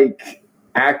of like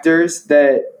actors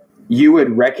that you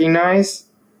would recognize,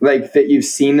 like that you've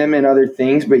seen them in other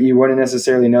things, but you wouldn't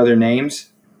necessarily know their names.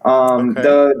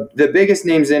 The biggest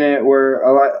names in it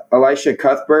were Elisha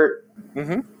Cuthbert.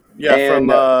 Mm-hmm. Yeah, and,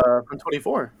 from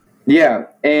 24. Yeah,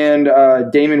 and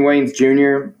Damon Wayans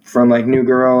Jr. from like New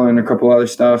Girl and a couple other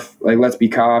stuff, like Let's Be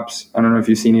Cops. I don't know if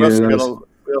you've seen either of those.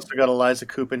 We also got Eliza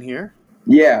Coupe in here.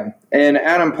 Yeah, and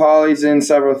Adam Pauly's in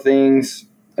several things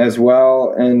as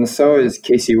well, and so is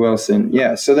Casey Wilson.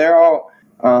 Yeah, so they're all,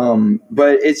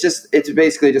 but it's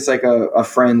basically just like a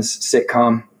Friends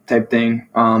sitcom type thing.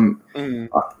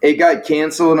 It got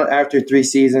canceled after 3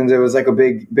 seasons. It was like a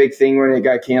big thing when it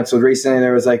got canceled. Recently,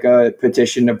 there was like a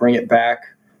petition to bring it back.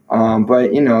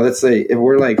 But you know, that's like, if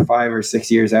we're like 5 or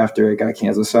 6 years after it got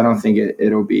canceled, so I don't think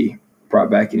it'll be brought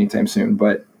back anytime soon.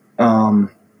 But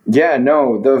yeah,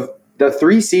 no, the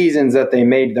 3 seasons that they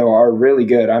made though are really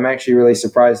good. I'm actually really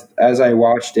surprised. As I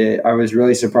watched it, I was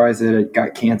really surprised that it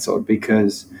got canceled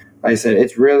because, like I said,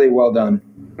 it's really well done.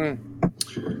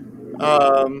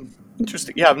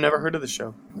 Interesting. Yeah, I've never heard of the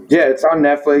show. Yeah, it's on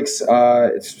Netflix.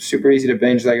 It's super easy to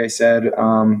binge, like I said.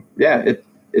 Yeah,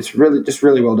 it's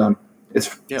really well done. It's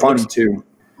funny too.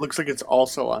 Looks like it's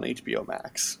also on HBO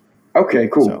Max. Okay,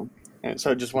 cool.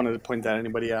 So I just wanted to point that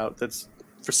anybody out that's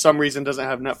for some reason doesn't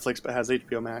have Netflix but has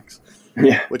HBO Max.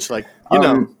 Yeah, which like you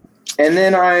know. And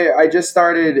then I just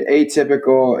started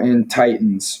Atypical and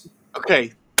Titans.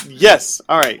 Okay. Yes.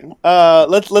 All right.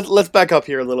 Let's back up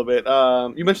here a little bit.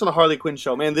 You mentioned the Harley Quinn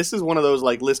show. Man, this is one of those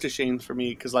like list of shames for me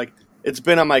because like it's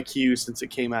been on my queue since it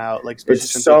came out. Like it's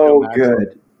so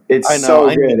good. It's so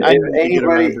good.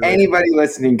 If anybody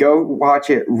listening, go watch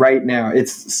it right now.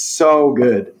 It's so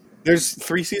good. There's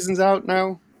 3 seasons out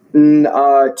now? 2.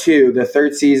 The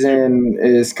 3rd season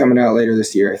is coming out later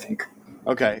this year, I think.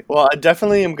 Okay. Well, I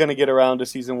definitely am going to get around to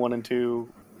season 1 and 2,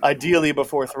 ideally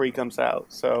before 3 comes out.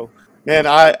 So, man,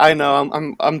 I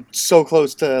know I'm so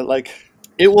close to like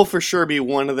it will for sure be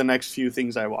one of the next few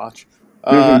things I watch.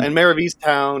 And Mayor of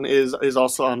Easttown is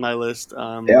also on my list.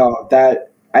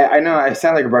 I know I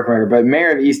sound like a broken record, but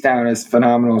Mayor of Easttown is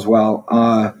phenomenal as well.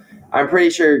 I'm pretty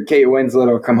sure Kate Winslet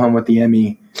will come home with the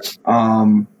Emmy,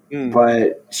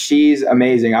 but she's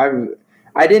amazing.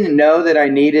 I didn't know that I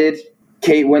needed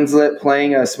Kate Winslet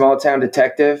playing a small town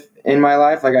detective in my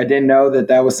life. Like I didn't know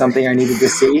that was something I needed to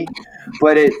see,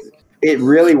 but it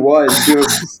really was.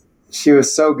 She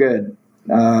was so good.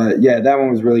 Yeah, that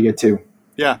one was really good too.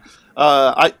 Yeah,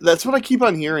 that's what I keep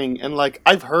on hearing, and like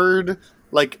I've heard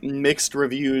like mixed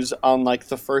reviews on like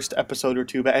the first episode or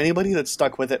 2, but anybody that's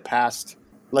stuck with it past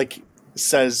like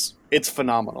says it's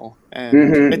phenomenal.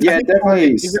 And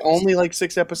definitely. Is it only like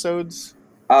 6 episodes?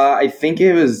 I think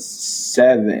it was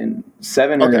 7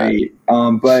 or 8.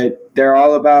 But they're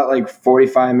all about like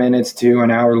 45 minutes to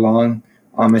an hour long.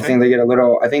 I think they get a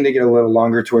little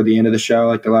longer toward the end of the show.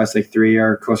 Like the last like 3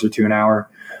 are closer to an hour.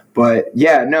 But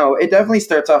yeah, no, it definitely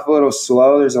starts off a little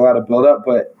slow. There's a lot of buildup,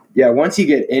 but yeah, once you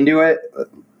get into it,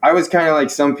 I was kind of like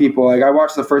some people. Like I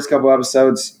watched the first couple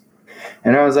episodes,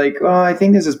 and I was like, "Oh, I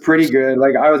think this is pretty good."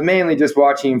 Like I was mainly just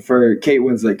watching for Kate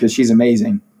Winslet because she's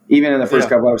amazing. Even in the first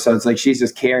couple episodes, like she's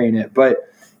just carrying it. But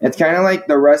it's kind of like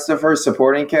the rest of her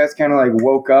supporting cast kind of like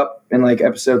woke up in like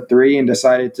episode 3 and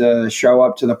decided to show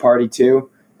up to the party too.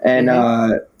 And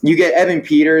you get Evan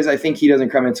Peters. I think he doesn't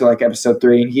come until like episode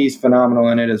 3, and he's phenomenal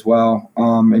in it as well.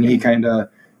 And he kind of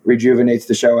rejuvenates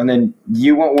the show, and then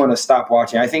you won't want to stop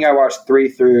watching. I think I watched 3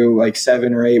 through like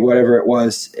 7 or 8, whatever it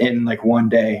was, in like one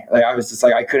day. Like I was just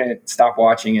like, I couldn't stop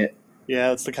watching it. Yeah,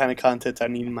 that's the kind of content I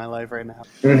need in my life right now.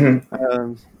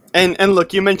 Mm-hmm. And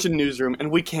look, you mentioned Newsroom,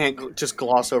 and we can't just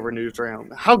gloss over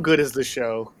Newsroom. How good is the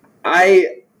show?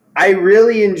 I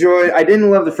really enjoyed. I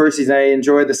didn't love the first season. I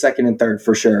enjoyed the second and third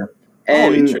for sure.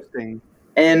 And, interesting.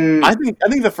 And I think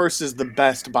the first is the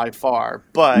best by far.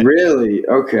 But really,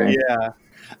 okay, yeah.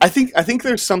 I think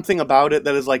there's something about it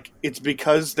that is like, it's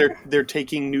because they're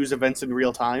taking news events in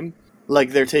real time.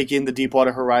 Like they're taking the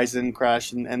Deepwater Horizon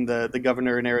crash and the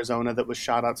governor in Arizona that was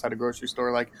shot outside a grocery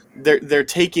store. Like they're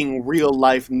taking real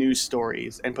life news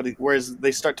stories and putting, whereas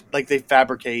they start to, like, they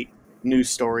fabricate news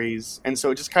stories, and so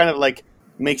it just kind of like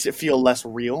makes it feel less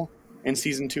real in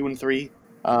season 2 and 3.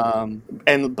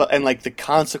 And like the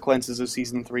consequences of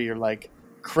season 3 are like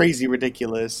crazy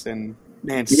ridiculous and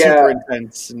man, super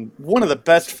intense, and one of the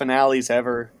best finales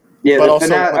ever. Yeah, but also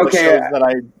one of the shows that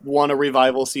I want a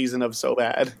revival season of so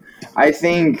bad. I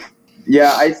think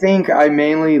I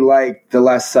mainly like the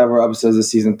last several episodes of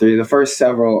season 3. The first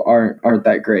several aren't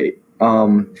that great.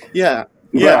 Yeah,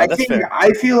 that's fair.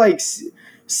 I feel like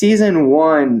season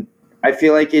 1, I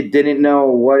feel like it didn't know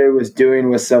what it was doing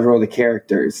with several of the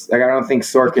characters. Like I don't think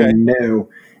Sorkin knew.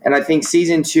 And I think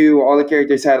season 2, all the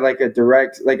characters had like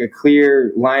a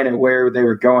clear line of where they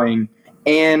were going.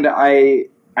 And I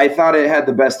thought it had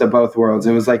the best of both worlds.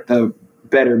 It was like the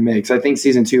better mix. I think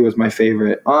season 2 was my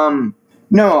favorite.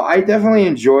 No, I definitely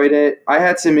enjoyed it. I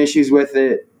had some issues with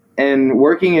it. And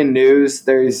working in news,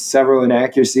 there's several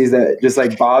inaccuracies that just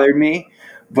like bothered me.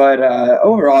 But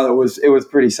overall, it was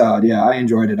pretty solid. Yeah, I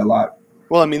enjoyed it a lot.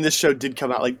 Well, I mean, this show did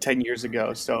come out like 10 years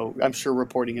ago, so I'm sure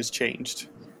reporting has changed.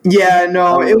 Yeah,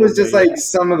 no, it was just like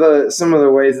some of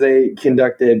the ways they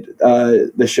conducted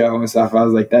the show and stuff. I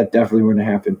was like, that definitely wouldn't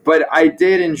happen. But I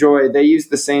did enjoy. They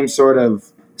used the same sort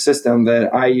of system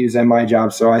that I use at my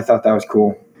job, so I thought that was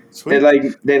cool. Sweet.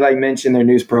 They mention their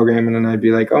news program, and then I'd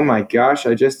be like, oh my gosh,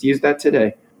 I just used that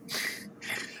today.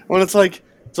 Well, it's like,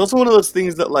 it's also one of those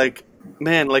things that like,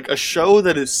 man, like a show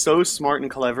that is so smart and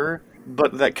clever,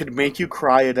 but that could make you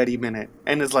cry at any minute,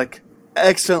 and is like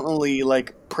excellently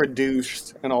like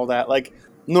produced and all that. Like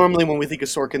normally when we think of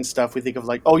Sorkin stuff, we think of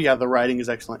like, oh yeah, the writing is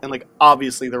excellent, and like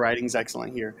obviously the writing is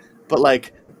excellent here, but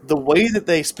like the way that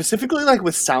they specifically like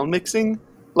with sound mixing,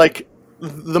 like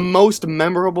the most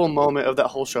memorable moment of that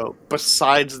whole show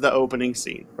besides the opening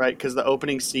scene, right? Because the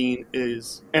opening scene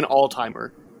is an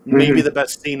all-timer, maybe the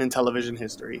best scene in television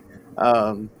history.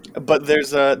 But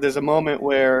there's a moment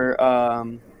where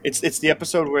it's the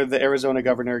episode where the Arizona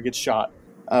governor gets shot.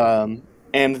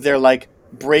 And they're like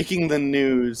breaking the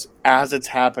news as it's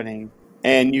happening,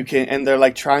 and they're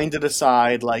like trying to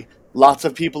decide, like lots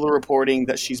of people are reporting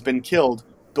that she's been killed,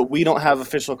 but we don't have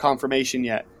official confirmation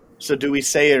yet. So do we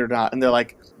say it or not? And they're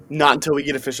like, not until we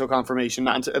get official confirmation.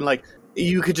 And like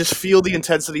you could just feel the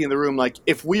intensity in the room. Like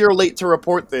if we are late to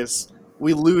report this,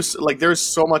 we lose. Like there's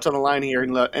so much on the line here,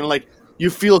 and like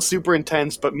you feel super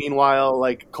intense. But meanwhile,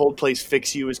 like Coldplay's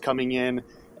 "Fix You" is coming in,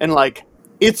 and like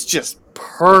it's just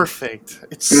perfect.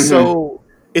 It's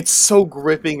so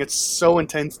gripping. It's so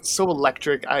intense. It's so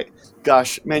electric.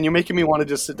 Gosh, man, you're making me want to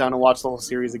just sit down and watch the whole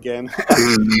series again.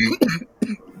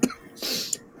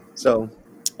 So,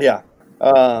 yeah.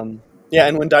 And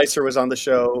when Dicer was on the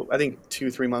show, I think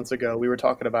 2-3 months ago, we were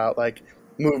talking about like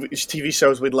TV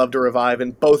shows we'd love to revive,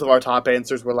 and both of our top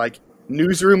answers were like,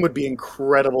 Newsroom would be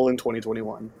incredible in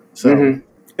 2021. So,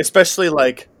 especially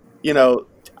like, you know,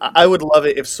 I would love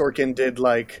it if Sorkin did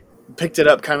like picked it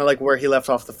up kind of like where he left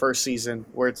off the first season,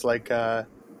 where it's like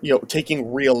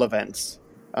taking real events.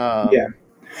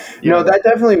 That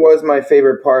definitely was my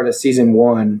favorite part of season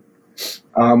 1.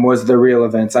 Was the real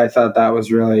events. I thought that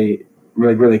was really,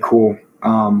 really, really cool.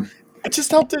 It just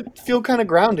helped it feel kind of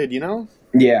grounded, you know?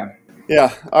 Yeah.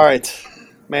 Yeah. All right,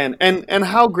 man. And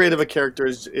how great of a character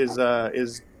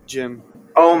is Jim?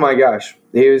 Oh my gosh,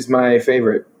 he was my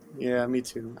favorite. Yeah, me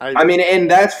too. I mean, and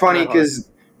that's funny because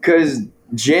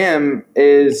Jim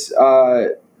is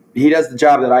he does the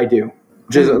job that I do.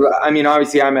 I mean,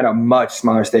 obviously, I'm at a much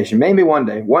smaller station. Maybe one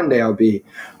day I'll be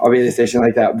at a station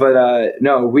like that. But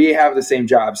no, we have the same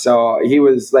job. So he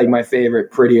was like my favorite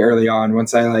pretty early on.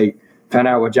 Once I like found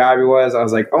out what job he was, I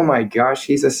was like, oh my gosh,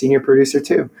 he's a senior producer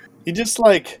too. He just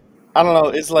like, I don't know.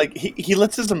 It's like he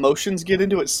lets his emotions get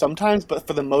into it sometimes, but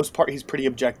for the most part, he's pretty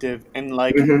objective and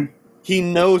like he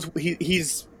knows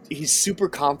he's super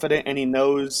confident, and he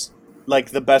knows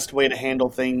like the best way to handle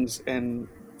things. And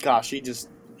gosh,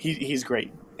 he's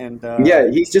great. And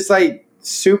he's just like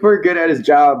super good at his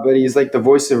job, but he's like the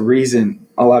voice of reason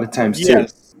a lot of times too.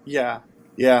 Yes.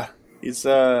 Yeah. He's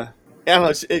I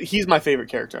don't know. He's my favorite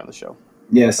character on the show.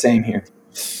 Yeah, same here.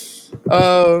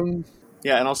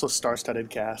 Yeah, and also star-studded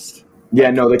cast. Yeah,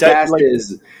 no, the cast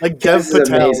is like Dev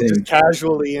Patel amazing. just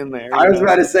casually in there. I was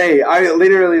about to say, I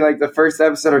literally like the first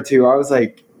episode or two, I was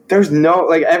like, there's no,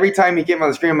 like every time he came on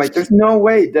the screen, I'm like, there's no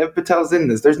way Dev Patel's in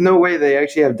this. There's no way they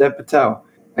actually have Dev Patel,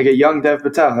 like a young Dev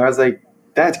Patel. And I was like,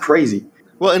 that's crazy.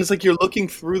 Well, and it's like you're looking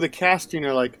through the cast and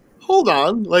you're like, hold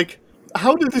on, like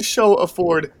how did this show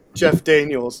afford Jeff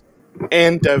Daniels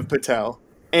and Dev Patel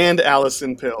and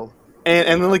Allison Pill?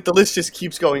 And then like the list just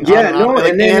keeps going on and on.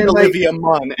 And then Olivia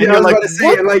Munn. And I was like, about to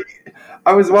say, and, like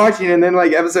I was watching, and then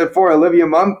like episode 4, Olivia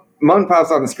Munn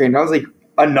pops on the screen. And I was like,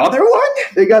 another one?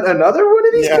 They got another one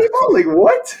of these people? Like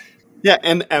what? Yeah,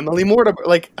 and Emily Mortimer.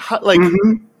 Like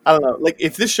Mm-hmm. I don't know. Like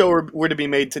if this show were to be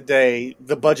made today,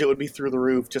 the budget would be through the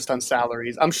roof just on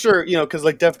salaries. I'm sure, because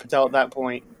like Dev Patel at that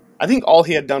point, I think all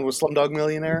he had done was Slumdog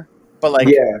Millionaire, but like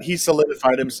he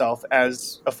solidified himself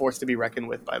as a force to be reckoned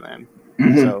with by then.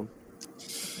 Mm-hmm. So.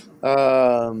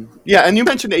 Yeah, and you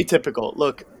mentioned Atypical.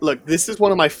 Look, this is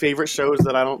one of my favorite shows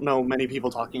that I don't know many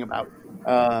people talking about.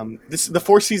 The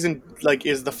 4th season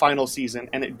is the final season,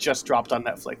 and it just dropped on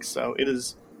Netflix. So it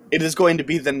is going to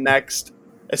be the next.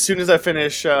 As soon as I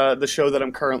finish the show that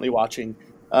I'm currently watching,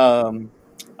 I'm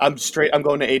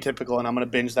going to Atypical, and I'm going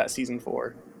to binge that season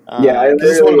 4.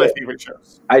 This is one of my favorite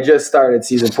shows. I just started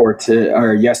season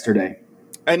 4 yesterday.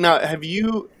 And now, have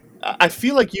you? I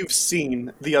feel like you've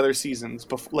seen the other seasons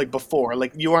before.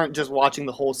 Like you aren't just watching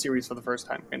the whole series for the first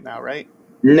time right now, right?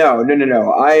 No.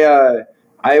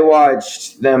 I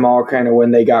watched them all kind of when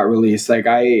they got released. Like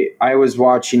I was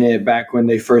watching it back when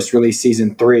they first released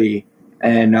season 3,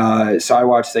 and so I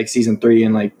watched like season 3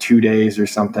 in like 2 days or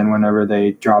something whenever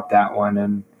they dropped that one.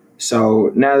 And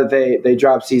so now that they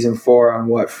dropped season 4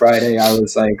 on Friday, I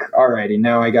was like, alrighty,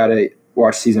 now I gotta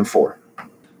watch season 4.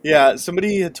 Yeah,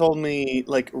 somebody had told me,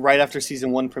 like, right after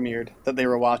season 1 premiered that they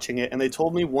were watching it, and they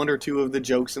told me 1 or 2 of the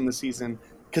jokes in the season,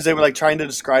 because they were, like, trying to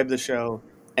describe the show,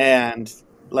 and,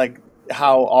 like,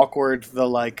 how awkward the,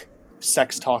 like,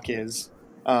 sex talk is,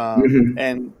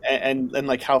 and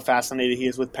like, how fascinated he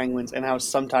is with penguins, and how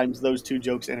sometimes those 2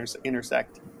 jokes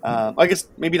intersect. I guess,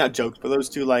 maybe not jokes, but those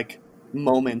 2, like,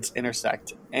 moments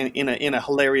intersect, and in a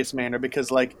hilarious manner, because,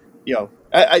 like,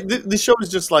 this show is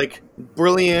just like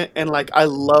brilliant, and like I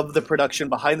love the production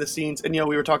behind the scenes. And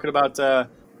we were talking about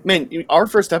our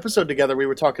first episode together. We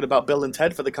were talking about Bill and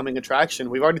Ted for the Coming Attraction.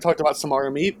 We've already talked about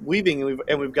Samara Weaving,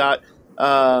 and we've got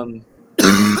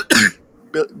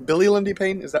Billy Lundy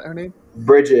Payne. Is that her name?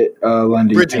 Bridget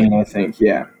Lundy Payne, I think.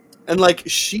 Yeah. And like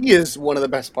she is one of the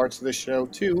best parts of the show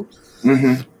too.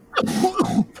 Mm-hmm.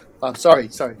 Sorry.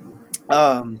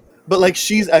 But like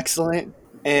she's excellent.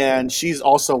 And she's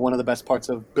also one of the best parts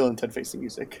of Bill and Ted Face the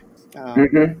Music.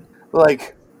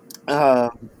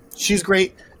 She's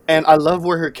great, and I love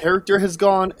where her character has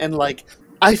gone. And like,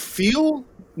 I feel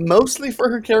mostly for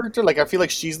her character, like I feel like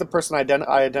she's the person I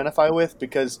identify with,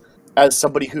 because as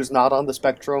somebody who's not on the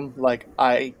spectrum, like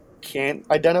I can't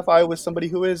identify with somebody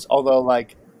who is. Although,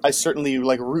 like, I certainly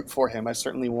like root for him. I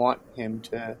certainly want him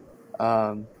to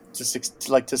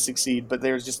succeed. But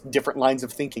there's just different lines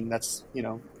of thinking. That's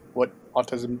what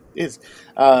autism is.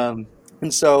 And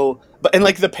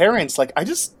like the parents, like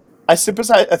I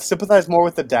sympathize more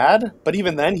with the dad, but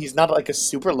even then he's not like a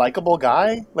super likable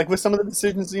guy, like with some of the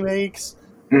decisions he makes.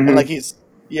 And like he's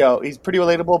pretty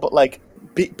relatable, but like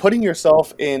putting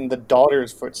yourself in the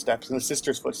daughter's footsteps and the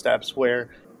sister's footsteps where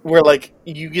like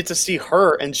you get to see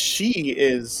her and she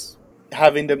is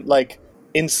having to like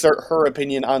insert her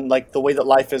opinion on like the way that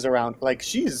life is around. Like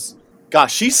she's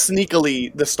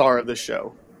sneakily the star of the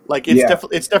show. Like it's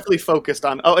definitely focused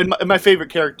on. Oh, and my favorite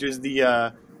character is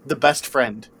the best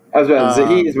friend.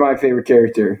 Zahid is my favorite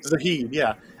character. Zahid,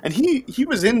 yeah, and he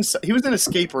was in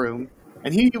Escape Room,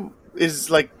 and he is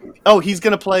like, he's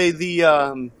gonna play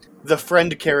the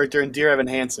friend character in Dear Evan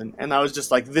Hansen, and I was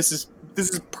just like, this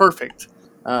is perfect.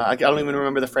 I don't even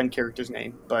remember the friend character's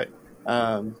name, but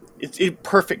it's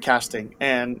perfect casting.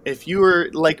 And if you were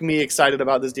like me excited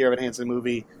about this Dear Evan Hansen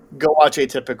movie, go watch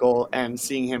Atypical, and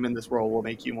seeing him in this role will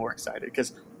make you more excited,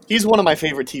 because he's one of my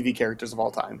favorite TV characters of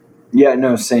all time. Yeah,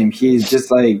 no, same. He's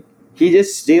just like, he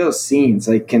just steals scenes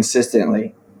like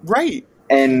consistently. Right.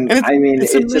 And I mean,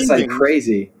 it's just like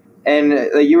crazy. And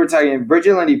like you were talking,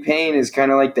 Bridget Lundy Payne is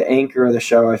kind of like the anchor of the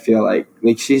show, I feel like.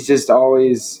 Like she's just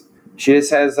always, she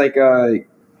just has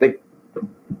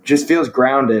just feels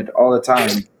grounded all the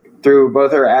time through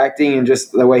both her acting and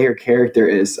just the way her character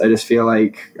is. I just feel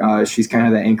like she's kind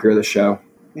of the anchor of the show.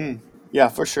 Yeah,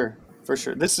 for sure.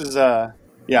 This is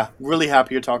really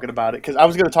happy you're talking about it, because I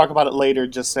was going to talk about it later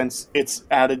just since it's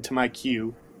added to my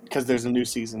queue. because there's a new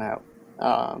season out.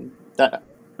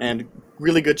 And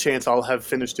really good chance I'll have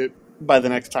finished it by the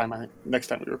next time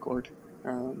we record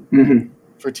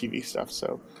for TV stuff.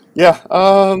 So yeah,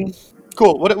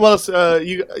 cool. What else?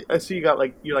 I see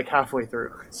you're like halfway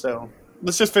through. So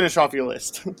let's just finish off your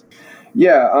list.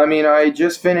 Yeah, I mean, I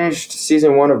just finished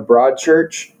season 1 of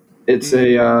Broadchurch. It's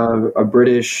a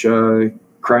British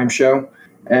crime show,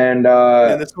 and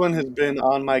this one has been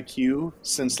on my queue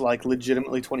since like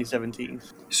legitimately 2017.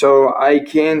 So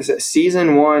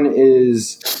season 1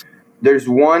 is, there's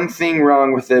one thing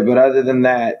wrong with it, but other than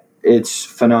that, it's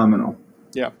phenomenal.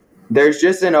 Yeah. There's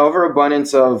just an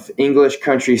overabundance of English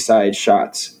countryside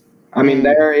shots. I mean,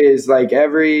 there is like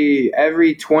every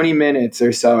 20 minutes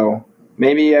or so,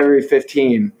 maybe every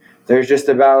 15, there's just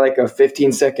about like a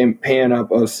 15-second pan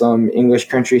up of some English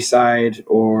countryside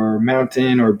or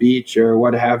mountain or beach or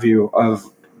what have you of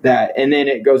that. And then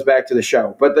it goes back to the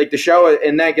show. But like the show,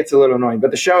 and that gets a little annoying,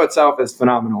 but the show itself is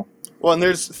phenomenal. Well, and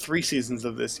there's 3 seasons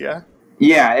of this, yeah?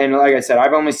 Yeah, and like I said,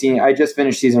 I just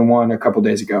finished season 1 a couple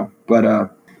days ago,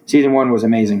 but season 1 was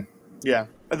amazing. Yeah.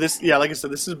 Like I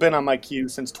said, this has been on my queue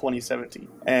since 2017.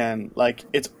 And like,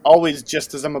 it's always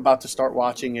just as I'm about to start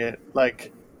watching it,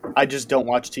 like, I just don't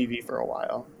watch TV for a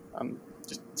while. I'm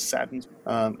just saddened.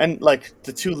 And like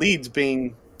the 2 leads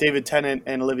being David Tennant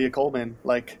and Olivia Colman,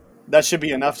 like that should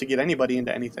be enough to get anybody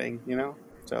into anything, you know?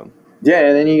 So yeah,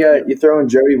 and then you throw in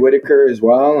Jodie Whittaker as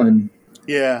well, and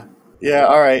yeah,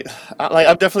 all right.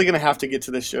 I'm definitely gonna have to get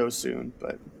to this show soon,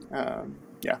 but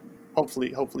yeah,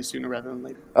 hopefully sooner rather than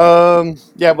later.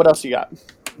 Yeah, what else you got?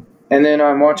 And then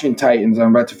I'm watching Titans.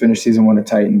 I'm about to finish season 1 of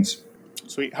Titans.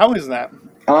 Sweet. How is that?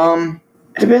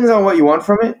 It depends on what you want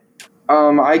from it.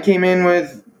 I came in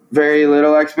with very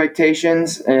little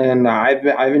expectations, and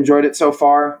I've enjoyed it so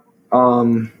far.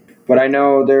 But I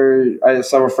know I have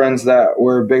several friends that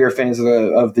were bigger fans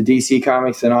of the DC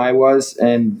comics than I was,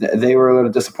 and they were a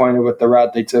little disappointed with the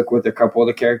route they took with a couple of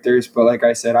the characters. But like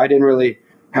I said, I didn't really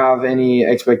have any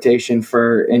expectation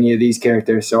for any of these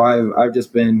characters, so I've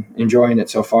just been enjoying it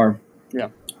so far. Yeah,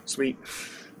 sweet.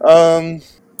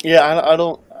 Yeah, I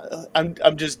don't.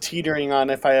 I'm just teetering on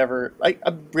if I ever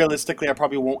realistically I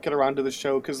probably won't get around to the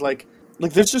show because like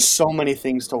there's just so many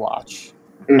things to watch,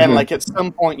 and like at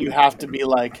some point you have to be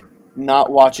like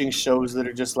not watching shows that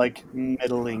are just like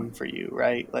middling for you,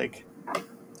 right? Like,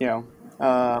 you know,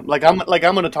 I'm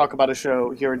gonna talk about a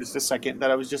show here in just a second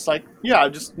that I was just like, yeah,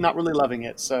 I'm just not really loving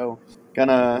it, so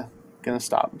gonna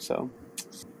stop. So,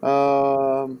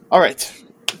 all right,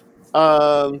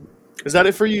 is that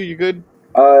it for you? You good?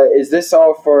 Is this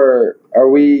all for?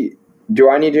 Do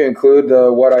I need to include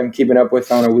what I'm keeping up with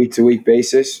on a week-to-week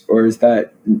basis, or is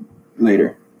that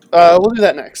later? We'll do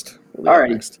that next. All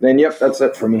right, then. Yep, that's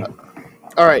it for me.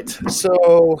 All right,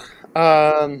 so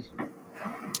I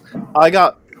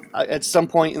got at some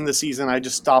point in the season I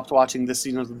just stopped watching this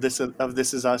season of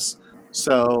This Is Us.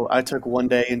 So I took one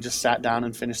day and just sat down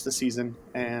and finished the season,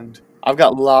 and I've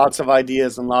got lots of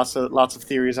ideas and lots of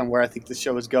theories on where I think the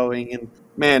show is going. And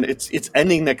man, it's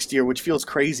ending next year, which feels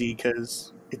crazy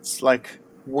because it's like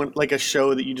a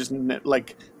show that you just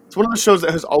like. It's one of those shows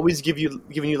that has always given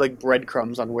you like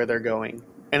breadcrumbs on where they're going,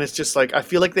 and it's just like I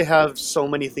feel like they have so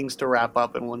many things to wrap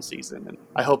up in one season, and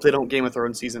I hope they don't Game of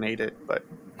Thrones season 8 it. But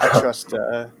I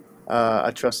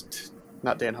trust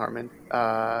not Dan Harmon,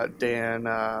 Dan.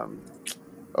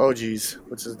 Oh geez,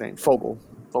 what's his name?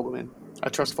 Fogelman. I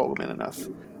trust Fogelman enough.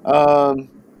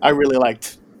 I really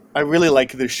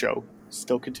like this show.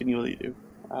 Still continually do.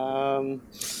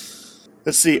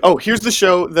 Let's see. Oh, here's the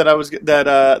show that I was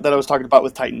talking about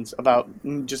with Titans about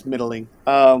just middling.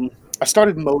 I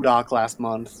started MODOK last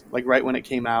month, like right when it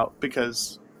came out,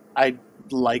 because I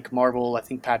like Marvel. I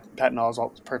think Patton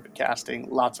Oswalt was perfect casting.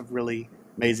 Lots of really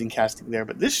amazing casting there,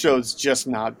 but this show's just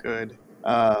not good.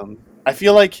 I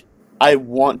feel like I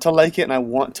want to like it and I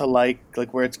want to like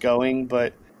where it's going,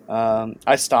 but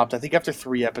I stopped. I think after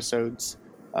 3 episodes.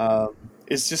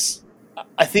 It's just,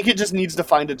 I think it just needs to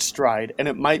find its stride, and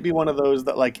it might be one of those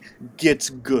that like gets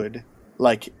good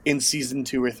like in season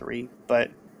 2 or 3.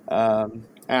 But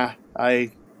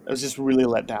I was just really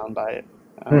let down by it.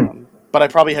 But I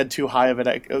probably had too high of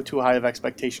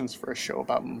expectations for a show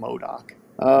about MODOK.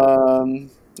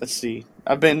 Let's see.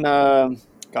 I've been.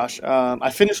 I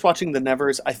finished watching The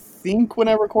Nevers. I think when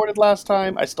I recorded last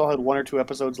time, I still had 1 or 2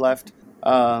 episodes left.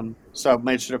 So I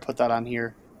made sure to put that on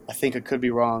here. I think I could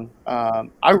be wrong.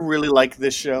 I really like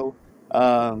this show.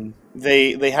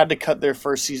 They had to cut their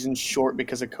first season short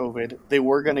because of COVID. They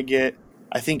were going to get,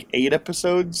 I think, 8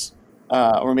 episodes,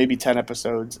 or maybe 10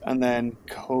 episodes, and then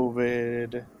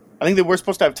COVID. I think they were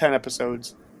supposed to have 10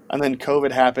 episodes, and then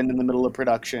COVID happened in the middle of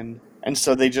production, And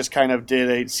so they just kind of did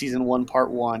a season 1,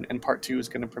 part 1, and part 2 is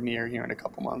going to premiere here in a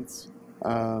couple months.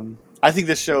 I think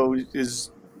this show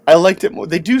I liked it more.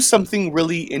 They do something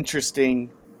really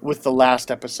interesting with the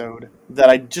last episode that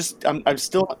I'm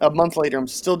still, a month later, I'm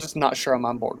still just not sure I'm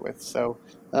on board with. So,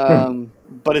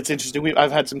 but it's interesting.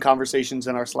 I've had some conversations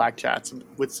in our Slack chats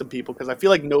with some people because I feel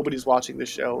like nobody's watching this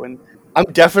show, and I'm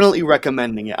definitely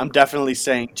recommending it. I'm definitely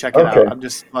saying check it out. I'm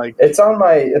just like, it's on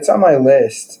my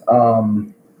list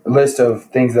of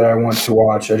things that I want to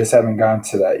watch. I just haven't gotten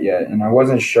to that yet, and I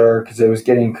wasn't sure because it was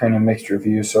getting kind of mixed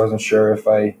reviews, so I wasn't sure if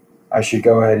I should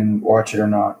go ahead and watch it or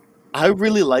not. I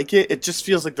really like it. It just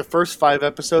feels like the first 5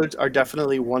 episodes are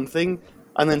definitely one thing,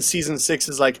 and then season 6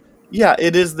 is like, yeah,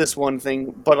 it is this one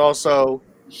thing, but also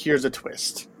here's a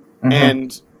twist. Mm-hmm.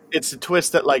 And it's a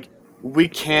twist that, like, we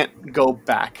can't go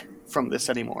back from this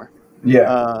anymore.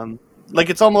 Yeah. Like,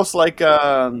 it's almost like,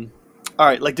 all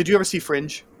right, like, did you ever see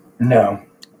Fringe? No.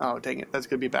 Oh, dang it. That's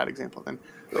going to be a bad example then.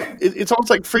 It's almost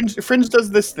like Fringe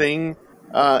does this thing,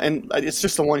 and it's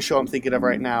just the one show I'm thinking of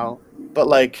right now, but,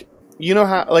 like, you know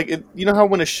how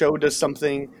when a show does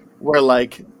something where,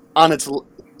 like, on its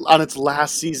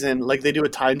last season, like, they do a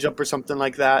time jump or something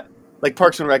like that. Like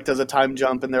Parks and Rec does a time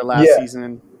jump in their last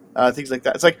season, things like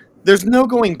that. It's like there's no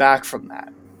going back from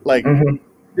that. Like,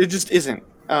 it just isn't.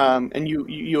 And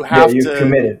you have you've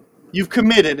committed. You've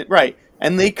committed, right?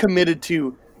 And they committed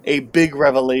to a big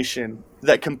revelation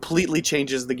that completely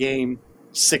changes the game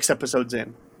 6 episodes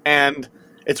in, and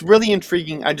it's really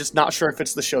intriguing. I'm just not sure if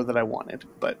it's the show that I wanted,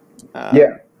 but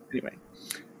anyway.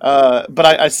 But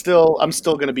I'm still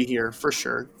going to be here for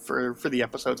sure for the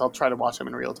episodes. I'll try to watch them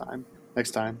in real time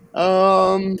next time.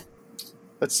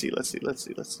 Let's see.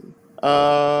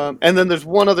 And then there's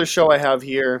one other show I have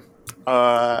here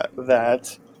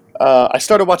that I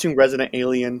started watching Resident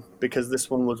Alien because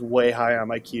this one was way high on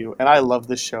my queue, and I love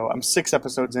this show. I'm 6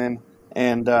 episodes in,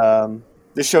 and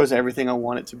this show is everything I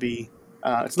want it to be.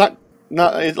 It's not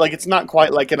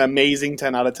quite like an amazing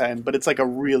 10 out of 10, but it's like a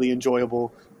really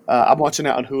enjoyable. I'm watching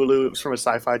it on Hulu. It was from a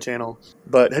Sci-Fi channel.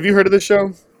 But have you heard of this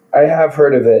show? I have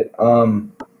heard of it.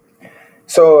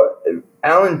 So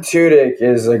Alan Tudyk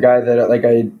is a guy that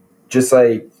I just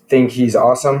think he's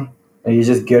awesome. And he's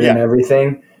just good in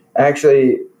everything.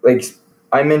 Actually,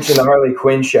 I mentioned the Harley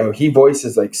Quinn show. He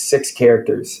voices 6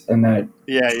 characters in that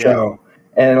show.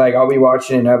 And I'll be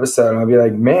watching an episode and I'll be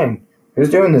like, man, who's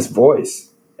doing this voice?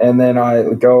 And then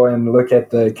I go and look at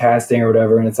the casting or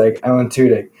whatever, and it's like Alan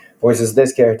Tudyk voices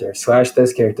this character, /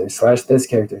 this character, / this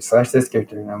character, / this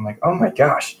character. And I'm like, oh my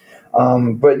gosh.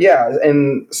 But yeah,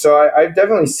 and so I've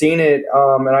definitely seen it,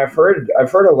 and I've heard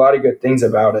a lot of good things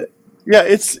about it. Yeah,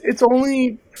 it's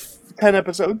only 10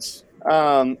 episodes,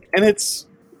 and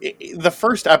the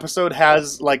first episode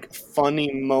has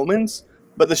funny moments,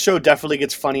 but the show definitely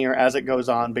gets funnier as it goes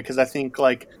on, because I think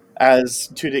as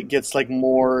Tudyk gets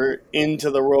more into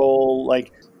the role,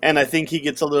 and I think he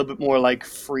gets a little bit more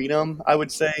freedom, I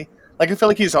would say. I feel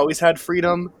like he's always had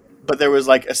freedom, but there was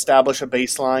establish a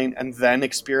baseline and then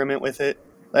experiment with it.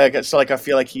 So I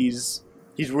feel like he's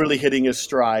really hitting his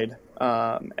stride,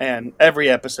 and every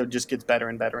episode just gets better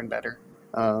and better and better.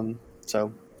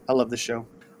 So I love this show.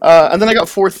 And then I got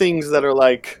 4 things that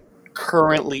are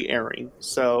currently airing,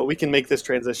 so we can make this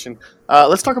transition.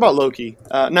 Let's talk about Loki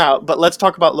now, but let's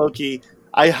talk about Loki.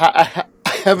 I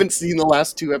haven't seen the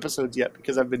last 2 episodes yet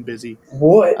because I've been busy.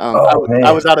 What?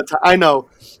 I was out of town. I know,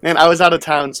 and I was out of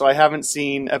town, so I haven't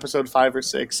seen episode 5 or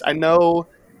 6. I know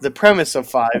the premise of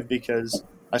 5 because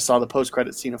I saw the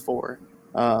post-credit scene of 4.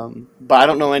 But I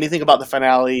don't know anything about the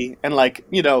finale, and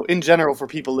in general, for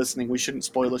people listening, we shouldn't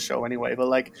spoil the show anyway.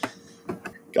 But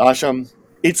gosh,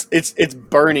 it's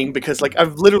burning because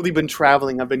I've literally been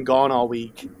traveling. I've been gone all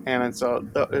week, and so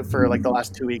for the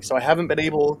last 2 weeks, so I haven't been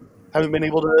able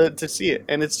to see it,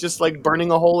 and it's just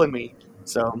burning a hole in me.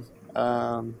 So,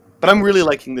 but I'm really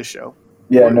liking this show.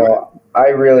 Yeah, no,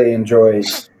 I really enjoy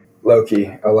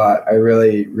Loki a lot. I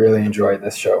really, really enjoy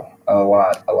this show a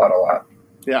lot.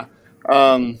 Yeah.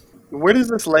 Where does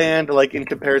this land in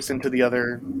comparison to the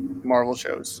other Marvel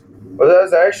shows? Well,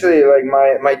 that's actually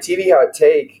my TV hot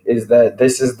take is that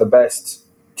this is the best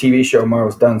TV show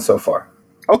Marvel's done so far.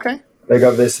 Okay.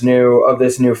 Of this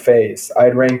new phase,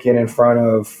 I'd rank it in front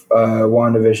of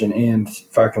WandaVision and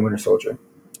Falcon Winter Soldier.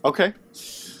 Okay.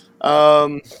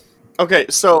 Okay,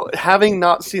 so having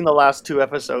not seen the last 2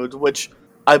 episodes, which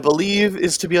I believe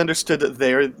is to be understood that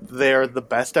they're the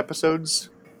best episodes,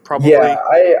 probably. Yeah,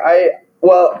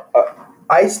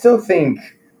 I still think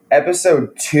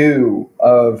episode 2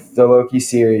 of the Loki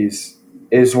series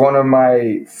is one of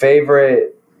my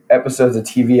favorite episodes of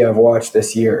TV I've watched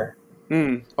this year.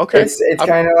 Okay. It's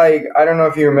kind of like, I don't know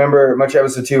if you remember much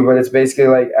episode 2, but it's basically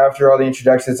like after all the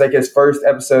introductions, it's like his first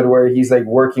episode where he's like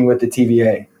working with the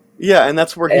TVA. Yeah, and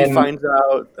that's where he finds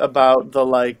out about the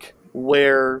like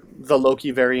where the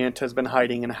Loki variant has been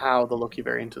hiding and how the Loki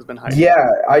variant has been hiding. Yeah,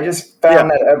 I just found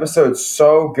that episode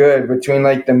so good between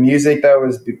like the music that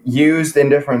was used in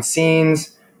different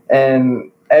scenes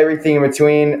and everything in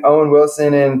between. Owen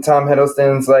Wilson and Tom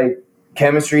Hiddleston's like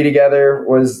chemistry together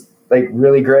was like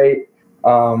really great.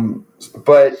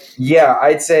 But yeah,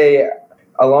 I'd say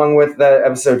along with that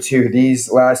episode 2,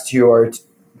 these last 2 are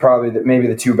probably maybe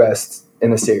the 2 best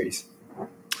in the series.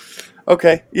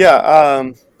 Okay, yeah,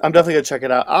 I'm definitely gonna check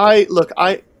it out. I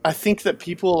think that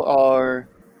people are,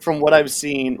 from what I've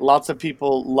seen, lots of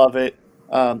people love it.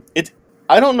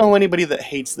 I don't know anybody that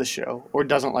hates the show or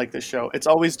doesn't like the show. It's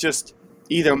always just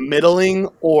either middling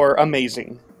or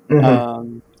amazing.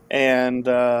 And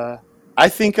I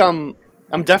think I'm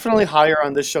definitely higher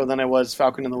on this show than I was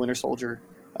Falcon and the Winter Soldier.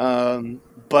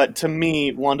 But to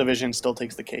me, WandaVision still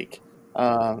takes the cake.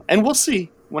 And we'll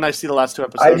see when I see the last 2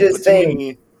 episodes. I just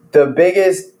think the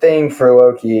biggest thing for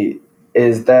Loki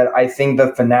is that I think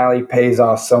the finale pays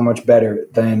off so much better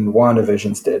than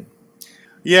WandaVision's did.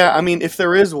 Yeah, I mean, if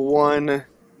there is one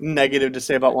negative to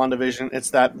say about WandaVision,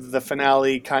 it's that the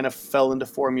finale kind of fell into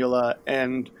formula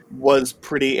and was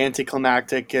pretty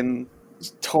anticlimactic and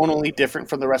tonally different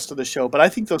from the rest of the show. But I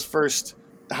think those first,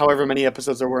 however many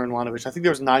episodes there were in WandaVision, I think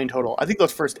there was 9 total. I think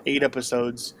those first 8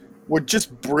 episodes were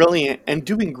just brilliant and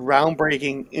doing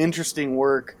groundbreaking, interesting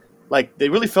work. Like, they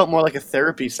really felt more like a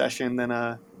therapy session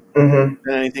than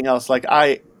anything else. Like,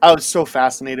 I was so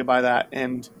fascinated by that.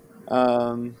 And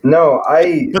but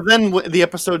then the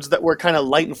episodes that were kind of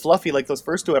light and fluffy, like those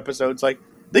first 2 episodes, like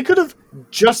they could have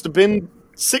just been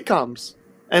sitcoms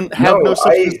and have no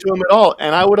substance to them at all,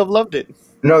 and I would have loved it.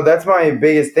 No, that's my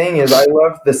biggest thing is I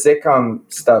love the sitcom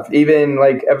stuff. Even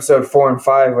like episode 4 and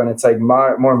 5 when it's like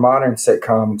more modern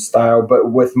sitcom style,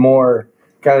 but with more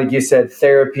kind of like you said,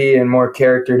 therapy and more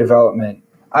character development.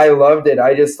 I loved it.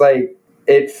 I just like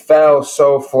it fell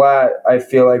so flat. I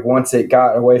feel like once it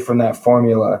got away from that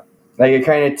formula. Like it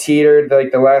kind of teetered,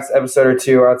 like the last episode or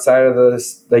 2 outside of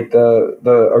this, like the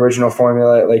original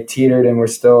formula, it like teetered and we're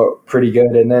still pretty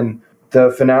good. And then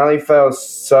the finale fell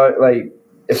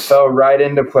it fell right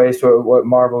into place with what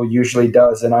Marvel usually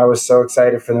does. And I was so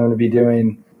excited for them to be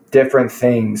doing different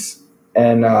things.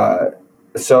 And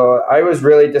so I was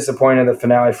really disappointed in the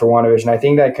finale for WandaVision. I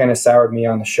think that kind of soured me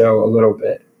on the show a little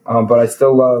bit. But I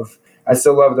still love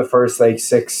the first like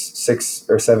six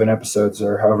or 7 episodes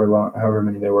or however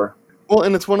many there were. Well,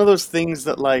 and it's one of those things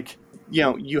that, like, you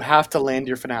know, you have to land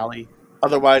your finale.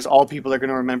 Otherwise, all people are going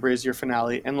to remember is your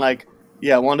finale. And, like,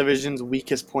 yeah, WandaVision's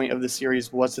weakest point of the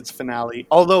series was its finale.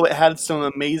 Although it had some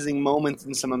amazing moments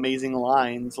and some amazing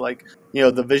lines. Like, you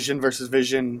know, the Vision versus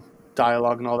Vision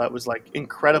dialogue and all that was, like,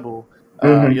 incredible. You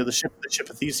know, the ship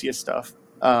of Theseus stuff.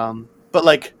 But,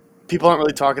 like, people aren't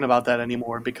really talking about that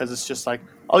anymore because it's just like,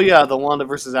 oh, yeah, the Wanda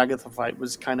versus Agatha fight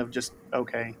was kind of just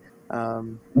okay.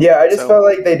 Yeah, I just felt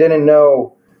like they didn't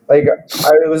know. Like,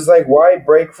 I was like, why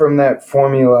break from that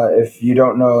formula if you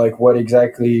don't know like what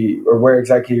exactly or where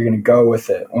exactly you're going to go with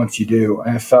it once you do?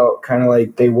 And I felt kind of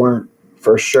like they weren't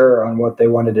for sure on what they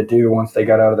wanted to do once they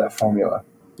got out of that formula.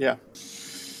 Yeah.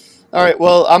 All right.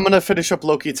 Well, I'm going to finish up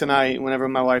Loki tonight. Whenever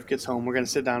my wife gets home, we're going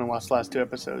to sit down and watch the last 2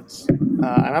 episodes, and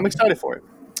I'm excited for it.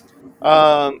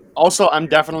 Also, I'm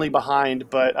definitely behind,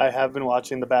 but I have been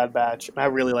watching The Bad Batch, and I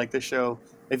really like this show.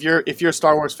 If you're a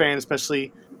Star Wars fan,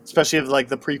 especially of like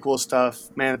the prequel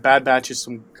stuff, man, Bad Batch is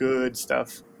some good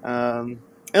stuff. A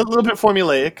little bit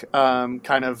formulaic,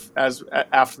 kind of as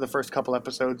after the first couple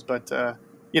episodes, but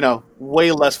you know,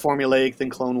 way less formulaic than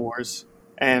Clone Wars,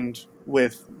 and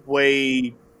with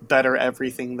way better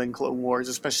everything than Clone Wars,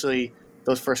 especially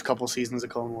those first couple seasons of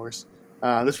Clone Wars.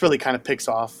 This really kind of picks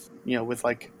off, you know, with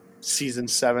like season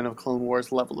 7 of Clone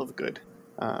Wars level of good.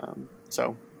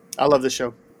 So I love this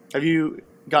show. Have you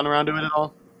gotten around to it at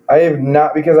all? I have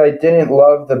not, because I didn't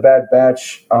love the Bad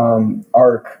Batch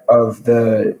arc of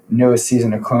the newest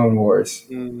season of Clone Wars.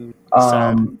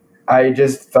 I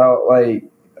just felt like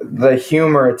the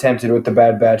humor attempted with the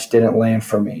Bad Batch didn't land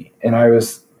for me, and I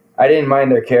didn't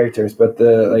mind their characters, but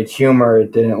the like humor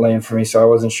didn't land for me, so I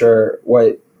wasn't sure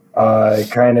what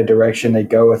kind of direction they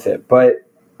go with it. But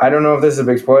I don't know if this is a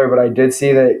big spoiler, but I did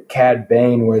see that Cad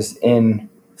Bane was in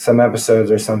some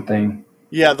episodes or something.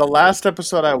 Yeah, the last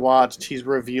episode I watched, he's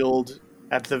revealed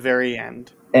at the very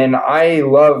end. And I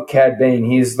love Cad Bane.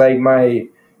 He's probably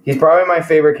my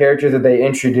favorite character that they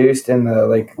introduced in the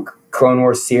like Clone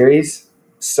Wars series.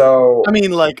 So I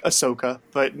mean, like Ahsoka,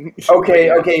 but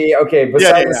okay.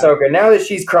 Besides Ahsoka, now that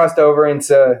she's crossed over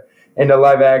into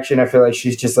live action, I feel like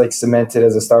she's just like cemented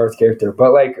as a Star Wars character.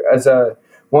 But like as a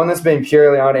one that's been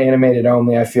purely on animated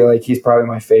only, I feel like he's probably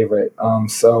my favorite.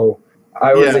 So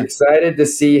I was excited to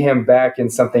see him back in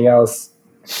something else.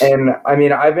 And I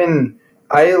mean, I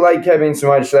like Kevin so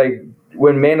much. Like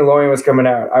when Mandalorian was coming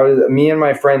out, me and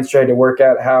my friends tried to work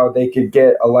out how they could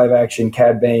get a live action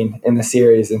Cad Bane in the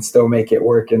series and still make it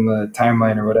work in the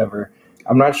timeline or whatever.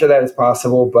 I'm not sure that is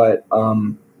possible, but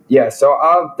so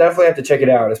I'll definitely have to check it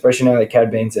out, especially now that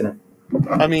Cad Bane's in it.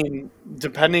 I mean,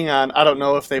 depending on, I don't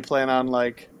know if they plan on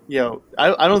like,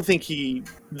 I don't think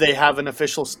they have an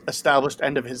official established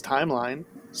end of his timeline.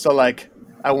 So like,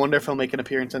 I wonder if he'll make an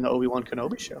appearance in the Obi-Wan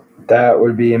Kenobi show. That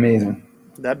would be amazing.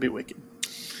 That'd be wicked.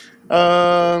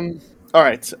 All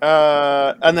right.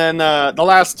 And then the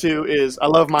last two is I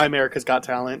love My America's Got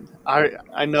Talent.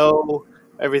 I know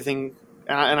everything,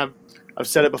 and I've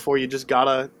said it before. You just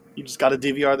gotta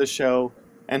DVR the show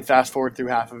and fast forward through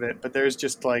half of it. But there's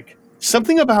just like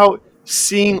something about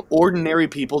seeing ordinary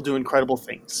people do incredible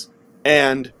things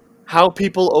and how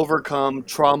people overcome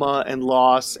trauma and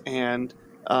loss and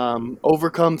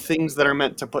overcome things that are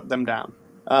meant to put them down.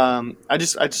 I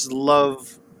just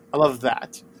love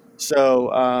that. So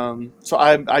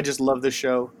I just love this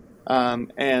show.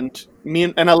 And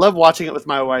I love watching it with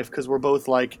my wife because we're both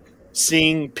like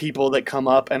seeing people that come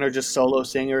up and are just solo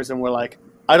singers, and we're like,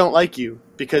 I don't like you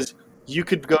because you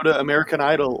could go to American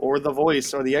Idol or The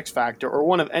Voice or The X Factor or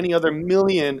one of any other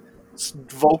million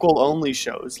vocal only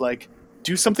shows. Like,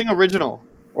 do something original.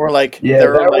 Or like,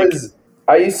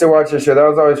 I used to watch the show. That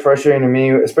was always frustrating to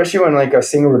me, especially when like a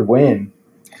singer would win.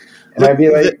 And I'd be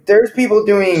like, there's people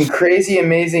doing crazy,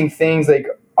 amazing things, like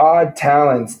odd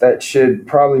talents that should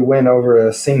probably win over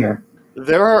a singer.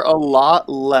 There are a lot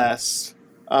less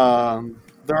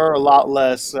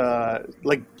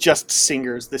like just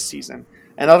singers this season.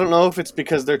 And I don't know if it's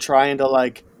because they're trying to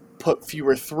like put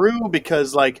fewer through,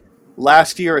 because like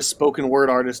last year a spoken word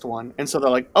artist won. And so they're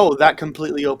like, oh, that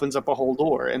completely opens up a whole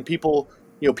door. And people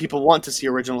want to see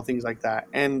original things like that.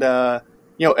 And,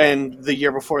 and the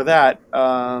year before that,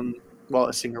 a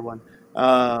singer won.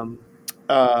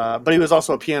 But he was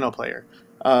also a piano player.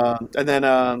 And then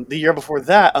the year before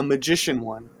that, a magician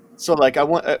won. So like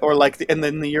and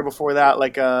then the year before that,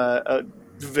 like a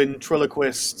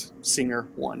ventriloquist singer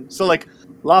won. So like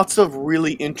lots of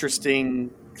really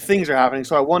interesting things are happening.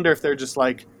 So I wonder if they're just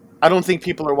like, I don't think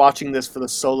people are watching this for the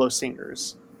solo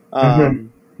singers,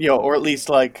 or at least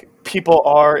like people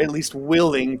are at least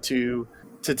willing to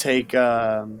take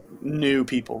new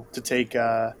people, to take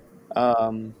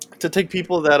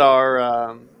people that are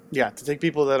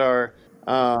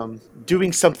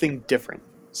doing something different.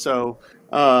 So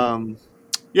I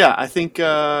think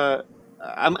I'm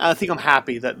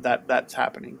happy that that's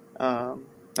happening. I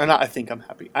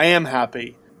am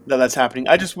happy that that's happening.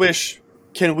 I just wish,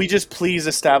 can we just please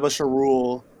establish a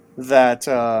rule that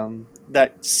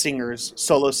that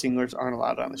solo singers aren't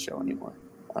allowed on the show anymore?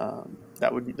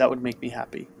 That would make me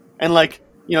happy. And like,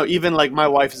 even like my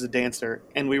wife is a dancer,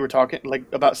 and we were talking like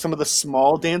about some of the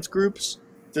small dance groups.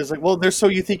 There's like, well, there's So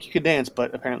You Think You Could Dance,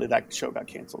 but apparently that show got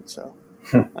canceled. So,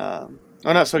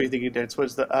 not So You Think You Could Dance.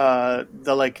 Was what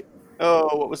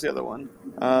was the other one?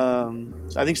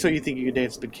 I think So You Think You Could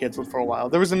Dance has been canceled for a while.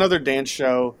 There was another dance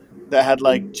show that had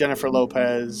like Jennifer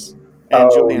Lopez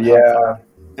and Julianne Hough,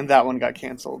 and that one got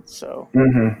canceled. So,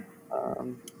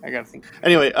 I gotta think.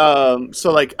 Anyway,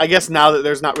 so like, I guess now that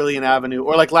there's not really an avenue,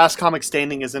 or like Last Comic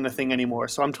Standing isn't a thing anymore,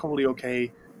 so I'm totally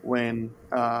okay when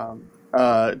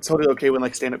like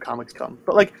stand-up comics come.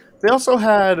 But like, they also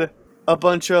had a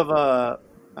bunch of a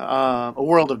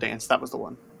World of Dance. That was the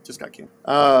one. Just got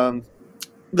canceled.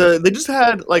 They just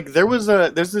had like, there's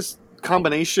this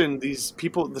combination. These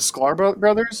people, the Sklar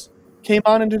brothers, came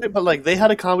on and did it, but like they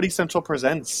had a Comedy Central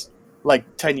Presents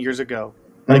like 10 years ago.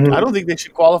 Like, I don't think they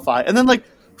should qualify. And then like,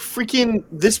 freaking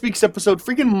this week's episode,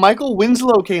 freaking Michael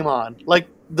Winslow came on, like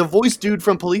the voice dude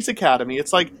from Police Academy.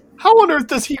 It's like, how on earth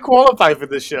does he qualify for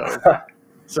this show?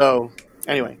 So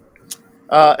anyway,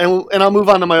 and I'll move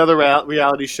on to my other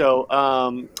reality show.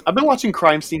 I've been watching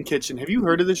Crime Scene Kitchen. Have you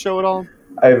heard of this show at all?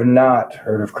 I have not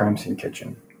heard of Crime Scene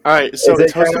Kitchen. All right, so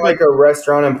is it kind of like a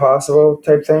Restaurant Impossible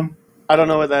type thing? I don't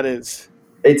know what that is.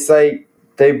 It's like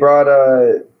they brought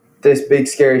this big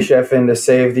scary chef in to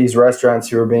save these restaurants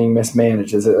who are being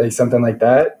mismanaged. Is it like something like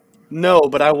that? No,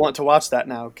 but I want to watch that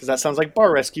now because that sounds like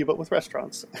Bar Rescue, but with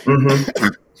restaurants.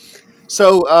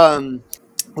 So,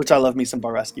 which I love me some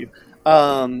Bar Rescue.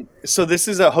 So this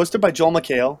is hosted by Joel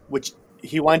McHale, which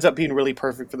he winds up being really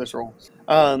perfect for this role.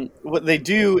 What they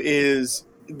do is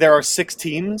there are 6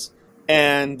 teams,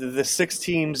 and the 6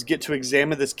 teams get to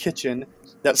examine this kitchen,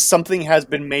 that something has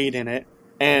been made in it,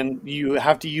 and you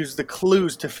have to use the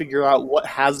clues to figure out what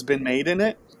has been made in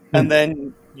it, and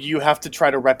then you have to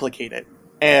try to replicate it.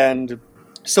 And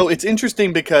so it's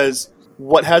interesting because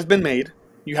what has been made,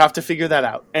 you have to figure that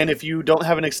out. And if you don't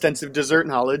have an extensive dessert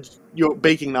knowledge,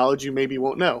 baking knowledge, you maybe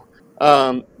won't know.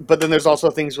 But then there's also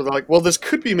things where they're like, well, this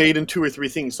could be made in 2 or 3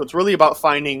 things. So it's really about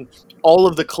finding all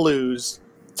of the clues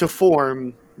to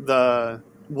form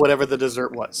whatever the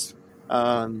dessert was.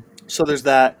 So there's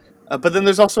that. But then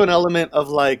there's also an element of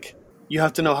like, you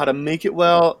have to know how to make it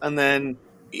well. And then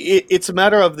it's a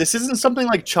matter of, this isn't something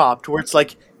like Chopped where it's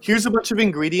like, here's a bunch of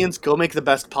ingredients, go make the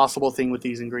best possible thing with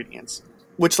these ingredients.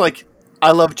 Which, like,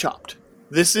 I love Chopped.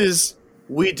 This is,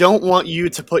 we don't want you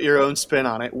to put your own spin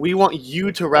on it. We want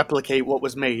you to replicate what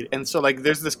was made. And so, like,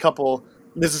 there's this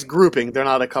grouping, they're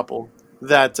not a couple,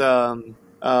 that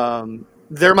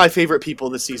they're my favorite people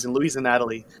this season, Louise and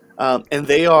Natalie. And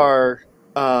they are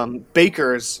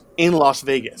bakers in Las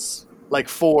Vegas, like,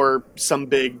 for some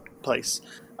big place.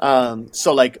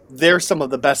 So, like, they're some of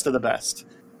the best.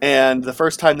 And the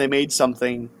first time they made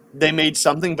something,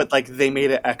 but, like, they made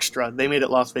it extra. They made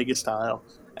it Las Vegas style.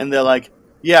 And they're like,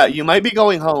 yeah, you might be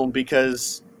going home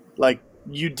because, like,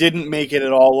 you didn't make it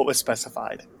at all what was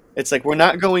specified. It's like, we're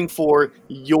not going for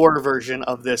your version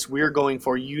of this. We're going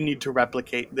for, you need to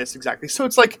replicate this exactly. So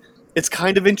it's like, it's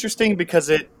kind of interesting because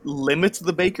it limits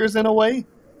the bakers in a way.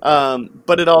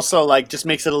 But it also, like, just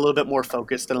makes it a little bit more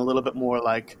focused and a little bit more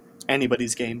like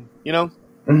anybody's game, you know?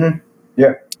 Mm-hmm.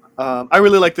 Yeah. I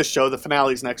really like this show. The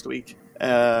finale's next week.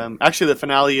 Actually, the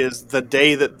finale is the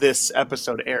day that this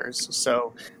episode airs.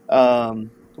 So,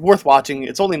 worth watching.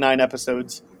 It's only 9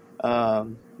 episodes.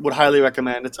 Would highly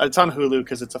recommend. It's on Hulu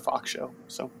because it's a Fox show.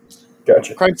 So,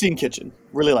 gotcha. Crime Scene Kitchen.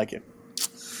 Really like it.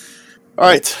 All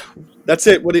right, that's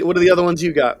it. What are the other ones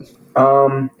you got?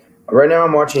 Right now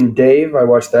I'm watching Dave. I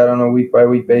watch that on a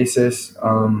week-by-week basis.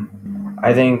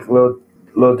 I think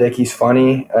Lil Dicky's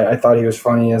funny. I thought he was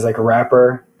funny as like a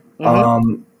rapper.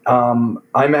 Mm-hmm.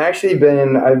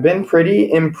 I've been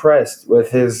pretty impressed with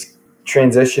his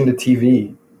transition to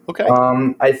TV. Okay.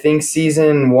 I think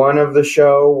season 1 of the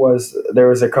show there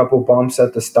was a couple bumps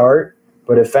at the start,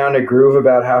 but it found a groove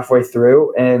about halfway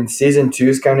through, and season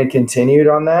 2's kind of continued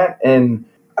on that. And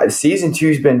season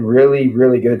 2's been really,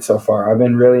 really good so far. I've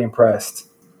been really impressed.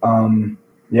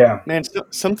 Yeah. Man,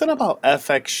 something about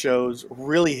FX shows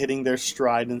really hitting their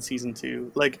stride in season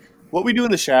 2. Like, What We Do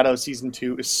in the Shadows season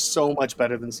 2 is so much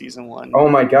better than season 1. Oh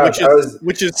my gosh.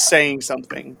 Which is saying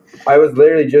something. I was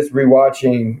literally just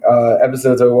rewatching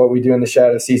episodes of What We Do in the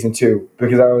Shadows season 2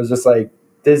 because I was just like,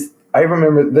 I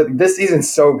remember this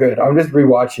season's so good. I'm just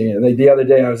rewatching it. Like the other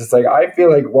day I was just like, I feel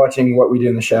like watching What We Do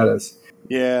in the Shadows.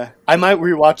 Yeah. I might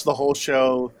rewatch the whole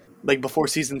show like before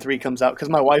season 3 comes out because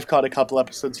my wife caught a couple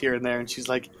episodes here and there and she's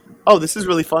like, oh, this is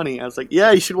really funny. I was like,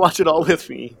 yeah, you should watch it all with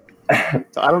me.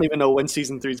 So I don't even know when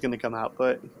season 3 is going to come out,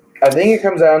 but I think it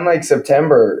comes out in like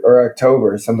September or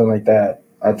October, something like that.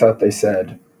 I thought they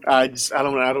said. I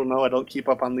don't know. I don't keep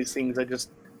up on these things. I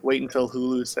just wait until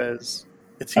Hulu says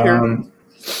it's here.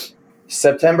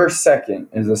 September 2nd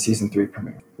is the season 3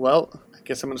 premiere. Well, I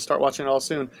guess I'm going to start watching it all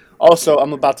soon. Also,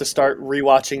 I'm about to start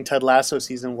rewatching Ted Lasso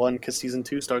season 1 because season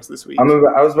 2 starts this week. I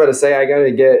was about to say I got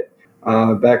to get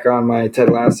back on my Ted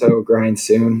Lasso grind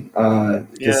soon.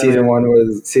 Season one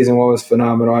was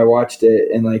phenomenal. I watched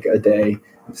it in like a day,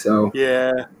 so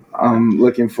yeah, I'm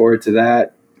looking forward to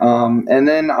that. And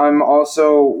then I'm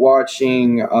also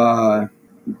watching. I'll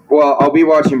be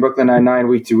watching Brooklyn Nine-Nine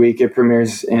week to week. It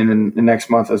premieres in the next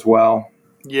month as well.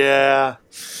 Yeah.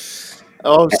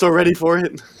 Oh, I'm so ready for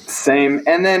it. Same.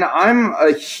 And then I'm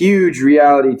a huge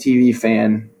reality TV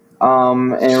fan.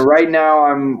 And right now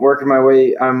I'm working my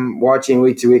way. I'm watching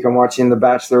week to week. I'm watching The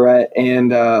Bachelorette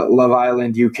and Love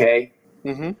Island UK.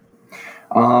 Mm-hmm.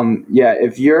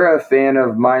 If you're a fan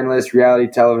of mindless reality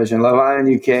television, Love Island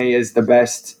UK is the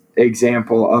best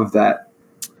example of that.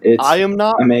 I am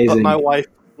not amazing. But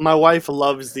my wife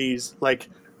loves these. Like,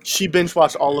 she binge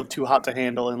watched all of Too Hot to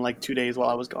Handle in like 2 days while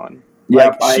I was gone.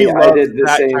 Yep, like, I did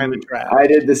the same. Kind of I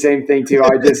did the same thing too.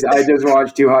 I just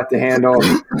watched Too Hot to Handle.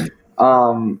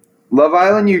 Love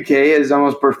Island UK has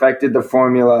almost perfected the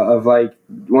formula of like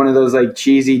one of those like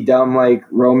cheesy, dumb like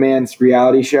romance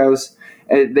reality shows.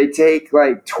 And they take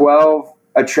like 12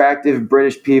 attractive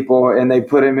British people and they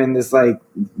put them in this like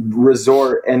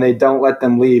resort and they don't let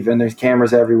them leave and there's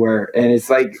cameras everywhere and it's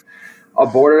like a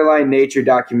borderline nature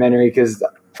documentary because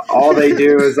all they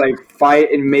do is like fight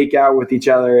and make out with each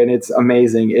other and it's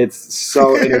amazing. It's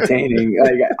so entertaining.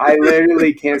 Like I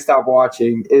literally can't stop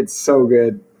watching. It's so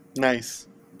good. Nice.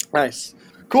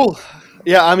 Cool.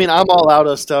 Yeah, I mean, I'm all out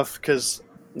of stuff because,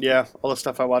 all the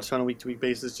stuff I watch on a week-to-week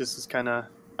basis just is kind of,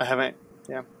 I haven't,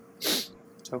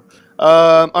 So,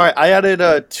 all right, I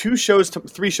added 3 shows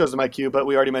to my queue, but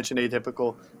we already mentioned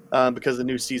Atypical because the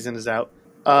new season is out.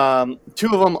 2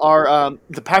 of them are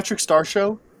the Patrick Star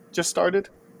Show just started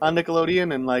on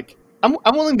Nickelodeon, and like I'm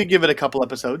willing to give it a couple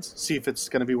episodes, see if it's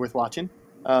going to be worth watching.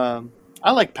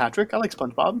 I like Patrick. I like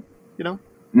SpongeBob. You know,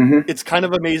 It's kind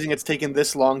of amazing it's taken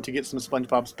this long to get some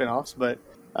SpongeBob spinoffs, but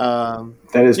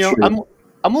that is true.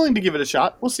 I'm willing to give it a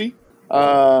shot. We'll see.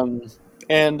 And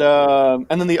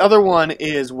then the other one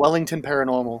is Wellington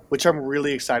Paranormal, which I'm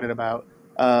really excited about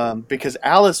because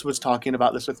Alice was talking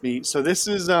about this with me. So this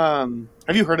is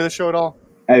have you heard of the show at all?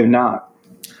 I have not.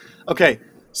 Okay,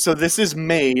 so this is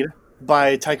made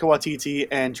by Taika Waititi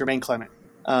and Jermaine Clement.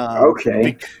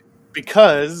 Okay.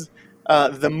 Because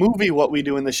the movie What We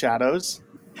Do in the Shadows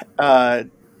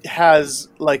has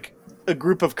like a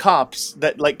group of cops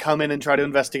that like come in and try to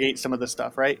investigate some of the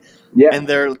stuff, right? Yeah. And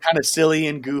they're kind of silly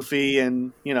and goofy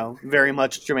and, you know, very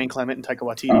much Jermaine Clement and Taika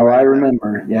Waititi. Oh, right? I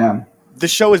remember, yeah. The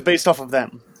show is based off of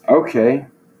them. Okay.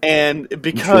 And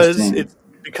because it's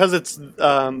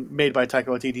made by Taika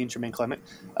Waititi and Jermaine Clement,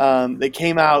 they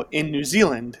came out in New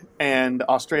Zealand and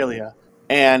Australia,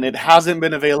 and it hasn't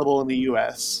been available in the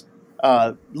U.S.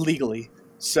 Legally.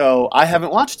 So I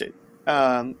haven't watched it.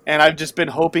 And I've just been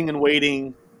hoping and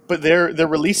waiting. But they're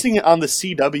releasing it on the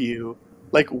CW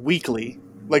like weekly.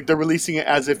 Like they're releasing it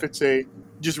as if it's a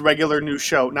just regular new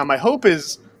show. Now my hope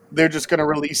is they're just going to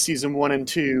release season 1 and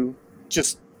 2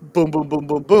 just boom, boom, boom,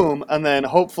 boom, boom, and then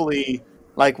hopefully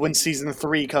like when season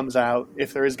 3 comes out,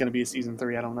 if there is going to be a season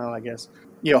 3, I don't know. I guess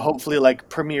hopefully like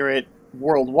premiere it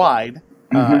worldwide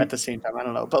at the same time. I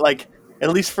don't know, but like. At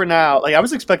least for now, like I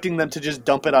was expecting them to just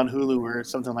dump it on Hulu or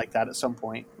something like that at some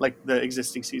point, like the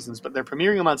existing seasons. But they're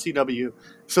premiering them on CW,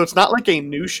 so it's not like a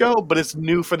new show, but it's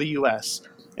new for the US.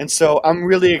 And so I'm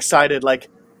really excited. Like,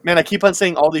 man, I keep on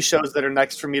saying all these shows that are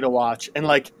next for me to watch, and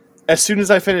like as soon as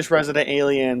I finish Resident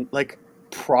Alien, like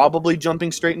probably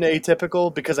jumping straight into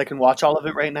Atypical because I can watch all of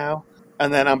it right now,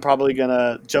 and then I'm probably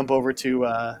gonna jump over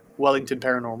to Wellington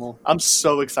Paranormal. I'm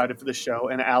so excited for this show,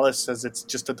 and Alice says it's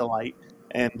just a delight,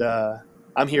 and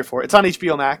I'm here for it. It's on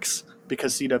HBO Max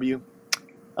because CW.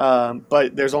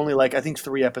 But there's only like I think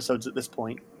 3 episodes at this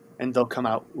point, and they'll come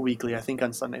out weekly. I think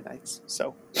on Sunday nights.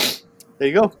 So there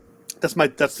you go. That's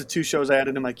the 2 shows I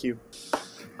added in my queue.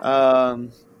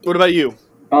 What about you?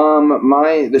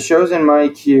 The shows in my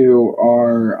queue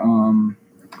are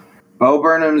Bo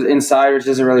Burnham's Inside, which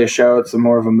isn't really a show; it's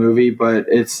more of a movie, but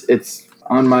it's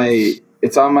on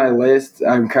my list.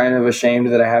 I'm kind of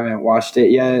ashamed that I haven't watched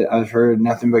it yet. I've heard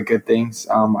nothing but good things.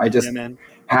 I just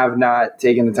have not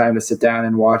taken the time to sit down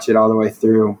and watch it all the way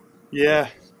through. Yeah,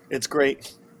 it's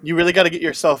great. You really got to get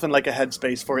yourself in like a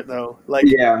headspace for it, though. Like,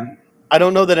 I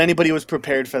don't know that anybody was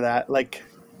prepared for that. Like,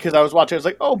 because I was watching, I was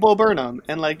like, oh, Bo Burnham,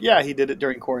 and like, yeah, he did it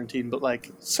during quarantine, but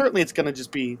like, certainly it's gonna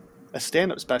just be a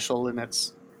stand-up special, and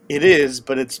it is,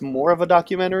 but it's more of a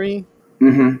documentary.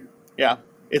 Mm-hmm. Yeah,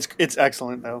 it's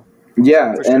excellent though.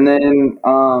 Yeah, sure. And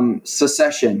then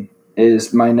Succession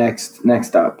is my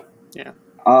next up. Yeah.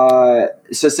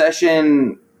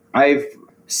 Succession, I've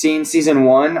seen season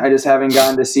 1. I just haven't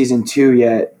gotten to season 2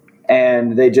 yet.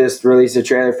 And they just released a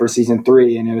trailer for season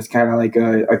 3, and it was kind of like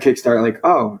a Kickstarter. Like,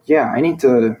 oh yeah, I need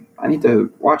to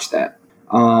watch that.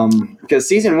 Because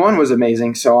season 1 was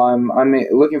amazing, so I'm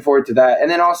looking forward to that. And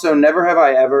then also, Never Have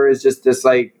I Ever is just this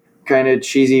like kind of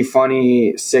cheesy,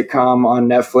 funny sitcom on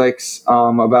Netflix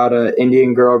about an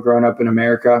Indian girl growing up in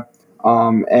America.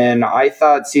 And I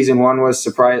thought season 1 was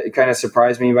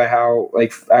surprised me by how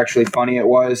like actually funny it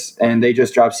was. And they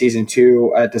just dropped season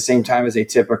 2 at the same time as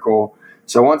Atypical.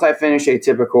 So once I finish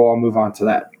Atypical, I'll move on to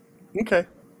that. Okay,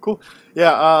 cool.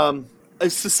 Yeah,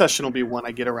 Succession will be one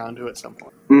I get around to at some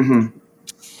point. Mm-hmm.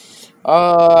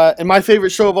 And my favorite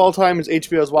show of all time is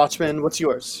HBO's Watchmen. What's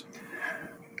yours?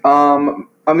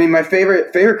 I mean, my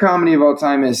favorite comedy of all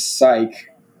time is Psych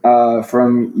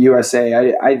from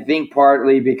USA. I think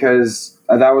partly because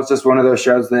that was just one of those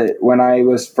shows that when I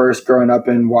was first growing up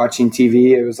and watching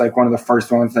TV, it was like one of the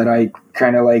first ones that I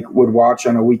kind of like would watch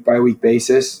on a week-by-week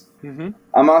basis. Mm-hmm.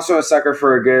 I'm also a sucker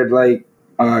for a good like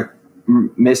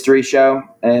mystery show,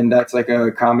 and that's like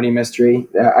a comedy mystery.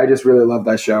 I just really love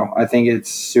that show. I think it's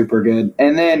super good.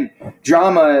 And then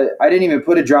drama, I didn't even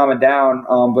put a drama down,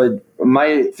 but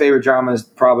my favorite drama is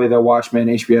probably the Watchmen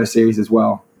HBO series as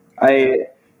well. I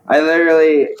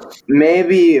literally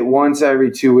maybe once every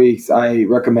 2 weeks I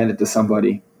recommend it to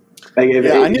somebody. Like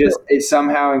if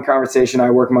somehow in conversation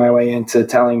I work my way into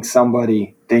telling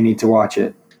somebody they need to watch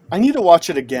it. I need to watch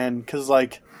it again because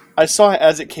like I saw it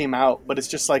as it came out, but it's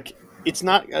just like it's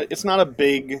not a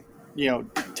big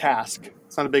task.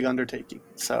 It's not a big undertaking.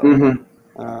 So.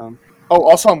 Mm-hmm.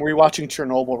 Also, I'm rewatching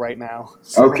Chernobyl right now.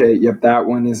 So. Okay, yep, that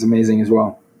one is amazing as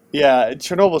well. Yeah,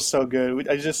 Chernobyl's so good.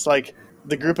 I just like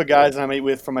the group of guys that I meet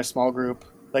with from my small group.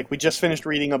 Like, we just finished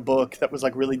reading a book that was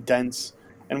like really dense,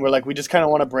 and we're like, we just kind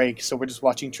of want a break, so we're just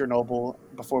watching Chernobyl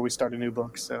before we start a new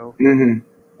book. So,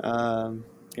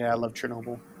 yeah, I love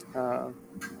Chernobyl.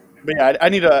 But yeah, I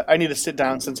need to sit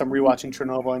down since I'm rewatching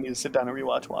Chernobyl. I need to sit down and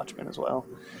rewatch Watchmen as well.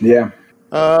 Yeah.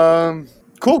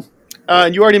 Cool.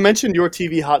 You already mentioned your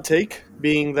TV hot take,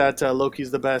 being that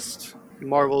Loki's the best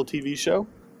Marvel TV show.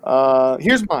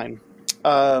 Here's mine.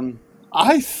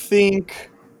 I think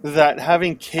that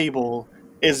having cable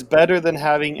is better than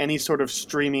having any sort of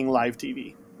streaming live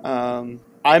TV.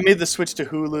 I made the switch to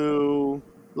Hulu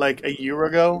like a year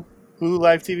ago, Hulu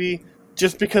Live TV,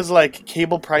 just because like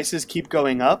cable prices keep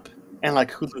going up and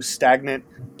like Hulu's stagnant.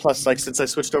 Plus, like since I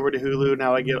switched over to Hulu,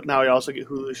 now I also get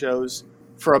Hulu shows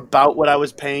for about what I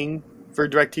was paying for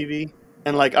DirecTV,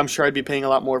 and like I'm sure I'd be paying a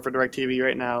lot more for DirecTV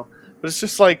right now. But it's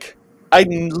just like I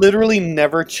literally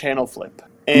never channel flip,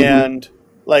 and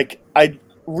like I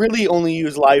really only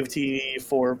use live TV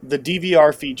for the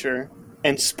DVR feature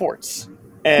and sports.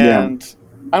 And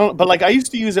I don't, but like I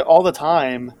used to use it all the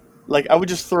time. Like I would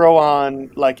just throw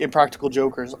on like Impractical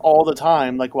Jokers all the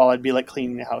time, like while I'd be like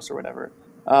cleaning the house or whatever.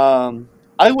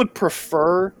 I would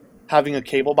prefer having a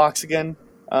cable box again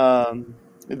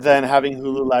than having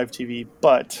Hulu Live TV,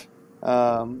 but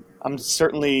I'm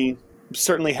certainly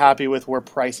happy with where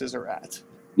prices are at.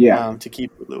 Yeah. To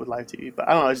keep Hulu with Live TV, but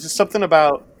I don't know. It's just something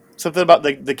about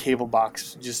the cable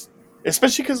box, just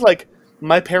especially because like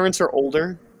my parents are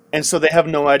older, and so they have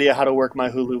no idea how to work my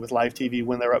Hulu with Live TV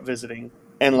when they're up visiting.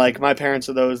 And like my parents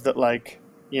are those that like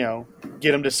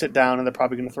get them to sit down and they're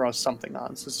probably going to throw something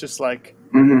on. So it's just like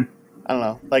I don't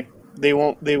know, like they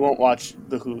won't watch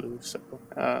the Hulu. So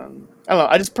I don't know.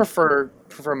 I just prefer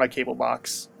my cable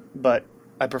box, but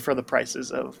I prefer the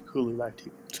prices of Hulu Live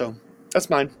TV. So that's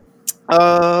mine.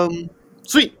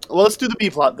 Sweet. Well, let's do the B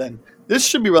plot then. This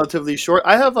should be relatively short.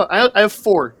 I have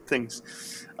 4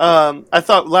 things. I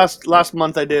thought last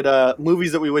month I did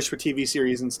movies that we wish were TV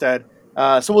series instead.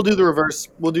 So we'll do the reverse.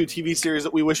 We'll do TV series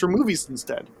that we wish were movies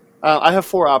instead. I have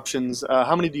 4 options.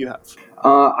 How many do you have?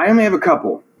 I only have a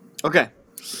couple. Okay.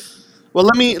 Well,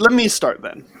 let me start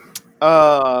then.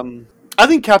 I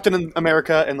think Captain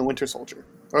America and the Winter Soldier,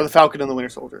 or the Falcon and the Winter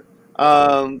Soldier.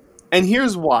 And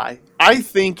here's why. I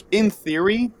think, in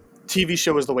theory, TV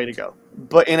show is the way to go.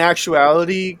 But in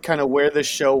actuality, kind of where this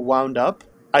show wound up,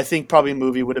 I think probably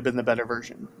movie would have been the better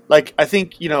version. Like, I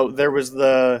think, there was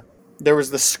the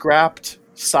scrapped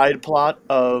side plot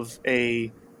of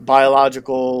a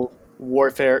biological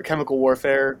warfare, chemical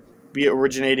warfare, be it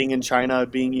originating in China,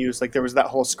 being used. Like, there was that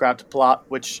whole scrapped plot,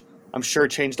 which I'm sure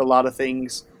changed a lot of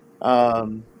things.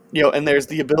 And there's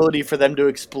the ability for them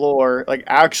to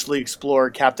actually explore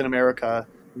Captain America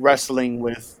wrestling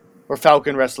with, or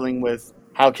Falcon wrestling with,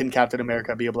 how can Captain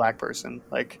America be a black person?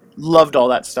 Like, loved all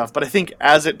that stuff. But I think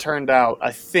as it turned out,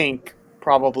 I think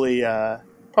probably a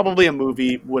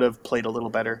movie would have played a little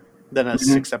better than a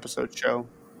 6-episode show.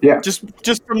 Yeah.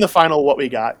 Just from the final what we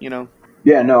got,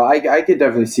 Yeah, no, I could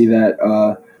definitely see that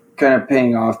kind of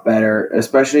paying off better,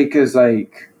 especially because,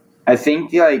 like, I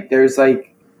think, like, there's,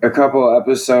 like, a couple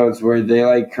episodes where they,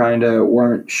 like, kind of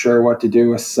weren't sure what to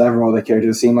do with several of the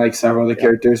characters. It seemed like several of the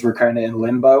characters were kind of in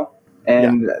limbo,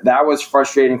 and that was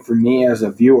frustrating for me as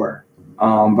a viewer.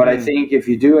 But I think if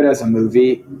you do it as a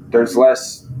movie, there's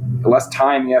less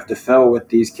time you have to fill with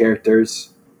these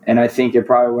characters, and I think it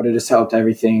probably would have just helped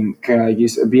everything kind of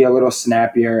like be a little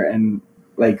snappier and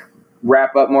like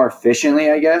wrap up more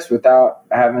efficiently, I guess, without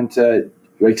having to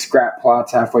like scrap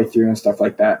plots halfway through and stuff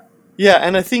like that. Yeah,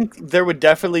 and I think there would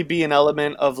definitely be an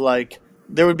element of like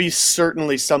there would be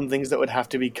certainly some things that would have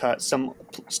to be cut, some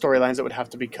storylines that would have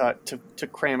to be cut to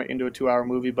cram it into a 2-hour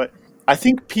movie, but I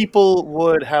think people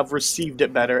would have received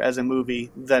it better as a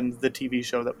movie than the TV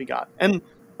show that we got. And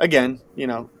again,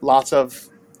 lots of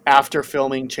after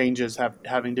filming changes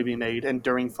having to be made, and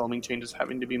during filming changes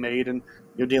having to be made, and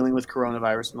you're dealing with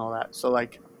coronavirus and all that. So,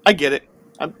 like, I get it.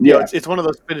 It's one of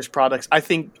those finished products. I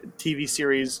think TV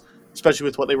series, especially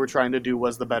with what they were trying to do,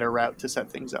 was the better route to set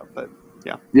things up. But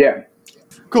yeah. Yeah.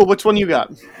 Cool. Which one you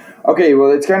got? Okay.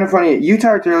 Well, it's kind of funny. You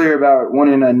talked earlier about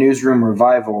wanting a newsroom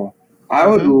revival. I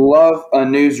would love a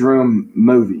newsroom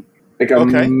movie, like a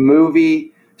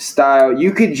movie style.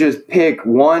 You could just pick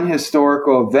one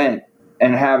historical event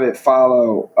and have it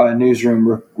follow a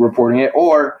newsroom reporting it,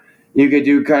 or you could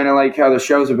do kind of like how the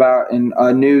show's about in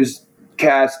a news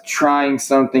cast trying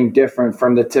something different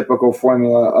from the typical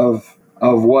formula of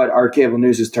what our cable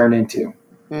news has turned into.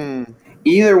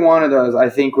 Either one of those, I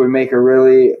think, would make a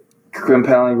really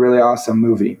compelling, really awesome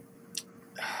movie.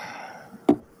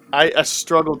 I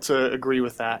struggle to agree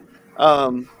with that.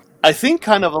 I think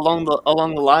kind of along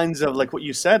the lines of like what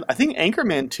you said, I think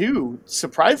Anchorman 2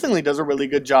 surprisingly does a really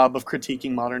good job of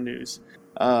critiquing modern news.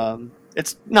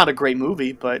 It's not a great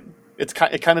movie, but it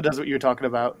kind of does what you're talking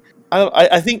about.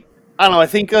 I think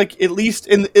like at least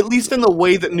in the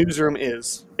way that Newsroom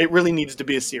is, it really needs to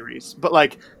be a series. But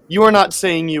like, you are not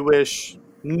saying you wish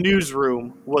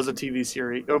Newsroom was a TV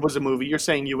series or was a movie. You're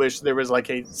saying you wish there was like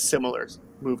a similar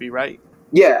movie, right?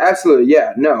 Yeah, absolutely.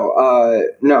 Yeah, no,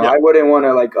 I wouldn't want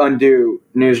to like undo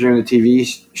Newsroom, the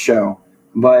TV show.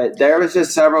 But there was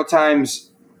just several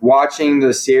times watching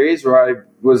the series where I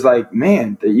was like,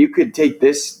 man, that you could take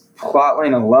this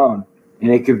plotline alone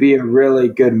and it could be a really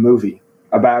good movie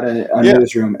about a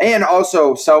newsroom. And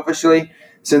also, selfishly,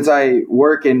 since I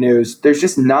work in news, there's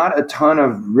just not a ton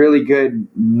of really good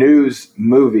news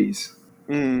movies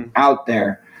out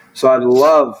there. So I'd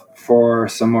love for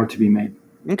some more to be made.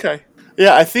 Okay.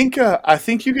 Yeah, I think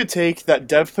you could take that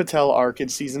Dev Patel arc in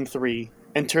season 3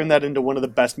 and turn that into one of the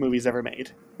best movies ever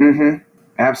made. Mm-hmm.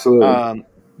 Absolutely.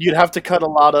 You'd have to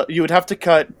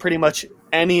cut pretty much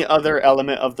any other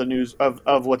element of the news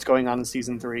of what's going on in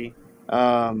season 3.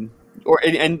 And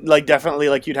like definitely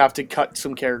like you'd have to cut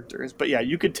some characters. But yeah,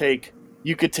 you could take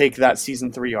that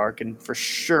season 3 arc and for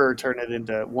sure turn it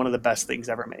into one of the best things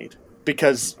ever made.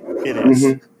 Because it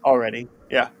is already.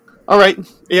 Yeah. All right.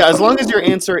 Yeah, as long as your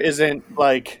answer isn't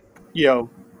like,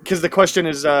 because the question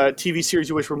is TV series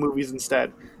you wish were movies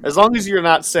instead. As long as you're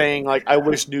not saying like, I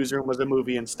wish Newsroom was a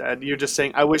movie instead. You're just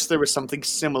saying, I wish there was something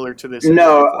similar to this.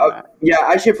 No,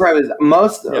 I should preface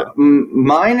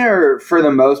mine are for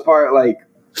the most part like,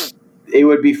 it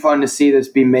would be fun to see this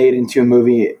be made into a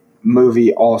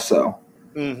movie also.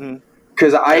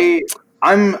 Because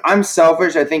I'm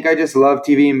selfish. I think I just love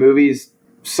TV and movies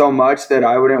so much that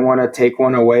I wouldn't want to take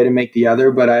one away to make the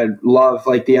other, but I'd love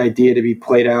like the idea to be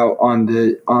played out on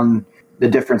the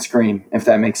different screen, if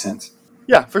that makes sense.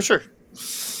 Yeah, for sure.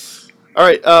 All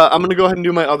right, I'm going to go ahead and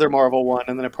do my other Marvel one,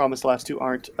 and then I promise the last two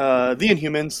aren't. The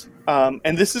Inhumans,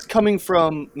 and this is coming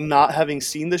from not having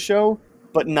seen the show,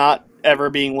 but not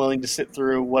ever being willing to sit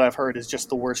through what I've heard is just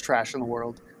the worst trash in the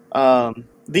world. The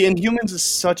Inhumans is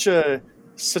such a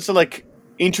like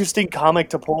interesting comic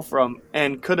to pull from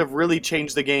and could have really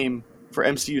changed the game for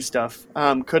MCU stuff.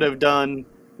 Could have done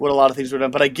what a lot of things were done,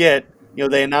 but I get,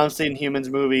 they announced the Inhumans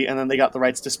movie and then they got the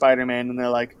rights to Spider-Man and they're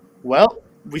like, well,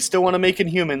 we still want to make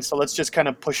Inhumans, so let's just kind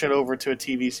of push it over to a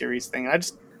TV series thing.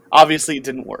 Obviously it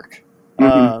didn't work.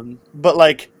 But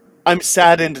like, I'm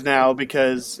saddened now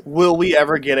because will we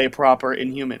ever get a proper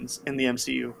Inhumans in the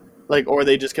MCU? Like, or are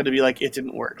they just going to be like, it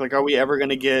didn't work? Like, are we ever going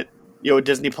to get, a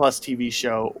Disney Plus TV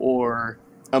show or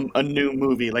a new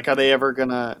movie? Like, are they ever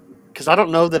gonna? Because I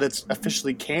don't know that it's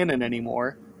officially canon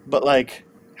anymore. But like,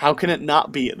 how can it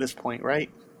not be at this point, right?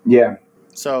 Yeah.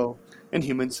 So,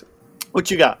 Inhumans,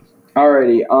 what you got?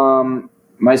 Alrighty.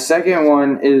 My second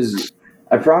one is.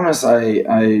 I promise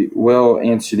I will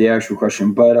answer the actual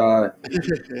question, but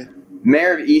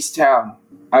Mayor of Easttown.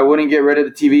 I wouldn't get rid of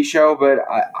the TV show, but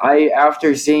I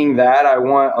after seeing that, I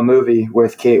want a movie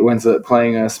with Kate Winslet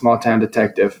playing a small town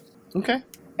detective. Okay.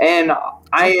 And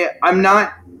I'm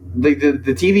not the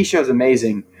TV show is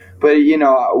amazing, but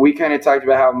we kind of talked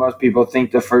about how most people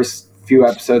think the first few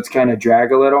episodes kind of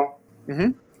drag a little.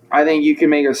 I think you can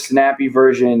make a snappy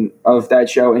version of that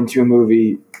show into a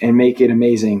movie and make it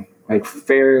amazing, like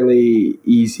fairly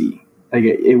easy. Like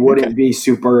it wouldn't be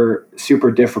super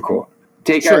super difficult.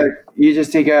 You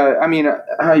just take out. I mean,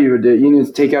 how you would do? You need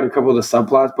to take out a couple of the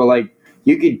subplots, but like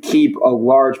you could keep a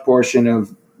large portion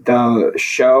of the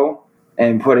show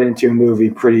and put it into a movie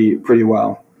pretty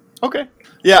well. Okay.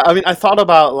 Yeah, I mean, I thought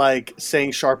about like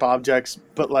saying Sharp Objects,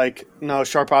 but like no,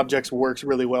 Sharp Objects works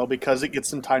really well because it gets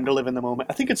some time to live in the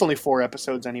moment. I think it's only 4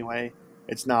 episodes anyway.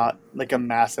 It's not like a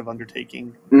massive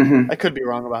undertaking. I could be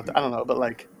wrong about that. I don't know, but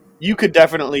like you could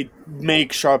definitely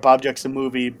make Sharp Objects a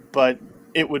movie, but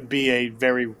it would be a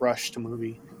very rushed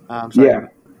movie. Yeah.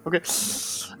 Okay.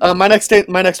 My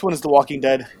next one is The Walking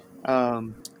Dead,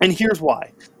 and here's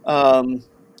why.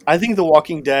 I think The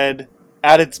Walking Dead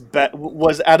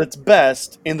was at its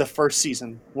best in the first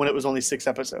season when it was only 6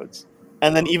 episodes,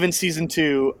 and then even season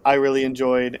 2 I really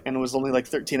enjoyed, and it was only like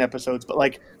 13 episodes. But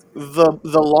like the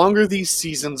longer these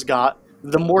seasons got,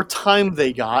 the more time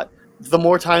they got, the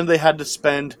more time they had to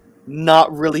spend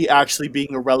not really actually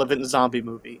being a relevant zombie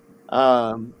movie.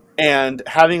 And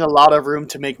having a lot of room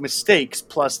to make mistakes,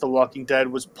 plus The Walking Dead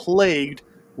was plagued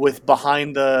with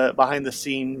behind the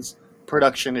scenes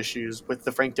production issues with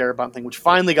the Frank Darabont thing, which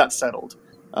finally got settled.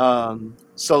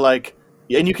 So like,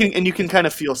 and you can kind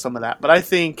of feel some of that. But I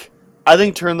think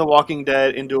turn The Walking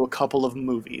Dead into a couple of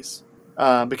movies,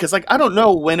 because like I don't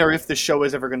know when or if the show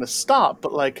is ever going to stop,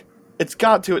 but like it's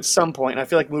got to at some point. And I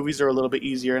feel like movies are a little bit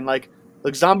easier, and like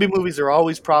zombie movies are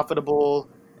always profitable,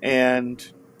 and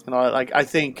you know, like I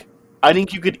think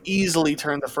you could easily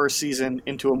turn the first season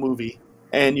into a movie.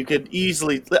 And you could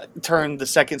easily turn the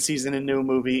second season into a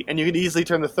movie, and you could easily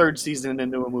turn the third season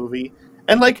into a movie.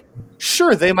 And like,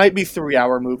 sure, they might be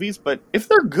 3-hour movies, but if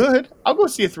they're good, I'll go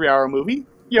see a 3-hour movie.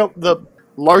 You know, the two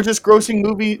largest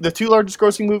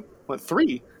grossing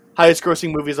three highest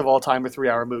grossing movies of all time are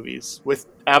 3-hour movies, with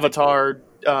Avatar,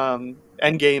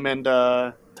 Endgame,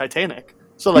 and Titanic.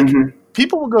 So like,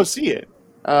 people will go see it.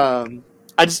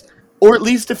 Or at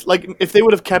least if they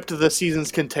would have kept the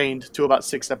seasons contained to about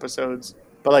 6 episodes,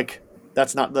 but like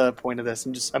that's not the point of this.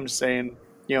 I'm just saying,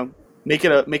 you know, make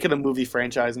it a movie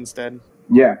franchise instead.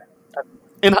 Yeah.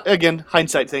 And again,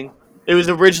 hindsight thing. It was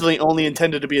originally only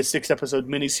intended to be a 6-episode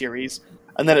miniseries,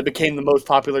 and then it became the most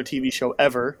popular TV show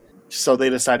ever. So they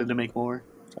decided to make more.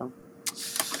 So,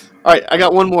 all right, I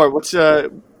got one more. What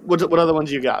other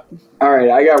ones you got? All right,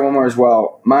 I got one more as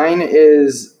well. Mine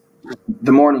is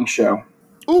The Morning Show.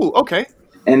 Ooh, okay.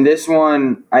 And this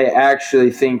one I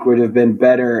actually think would have been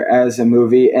better as a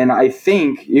movie. And I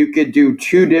think you could do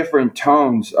 2 different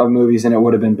tones of movies and it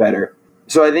would have been better.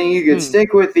 So I think you could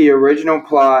stick with the original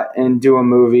plot and do a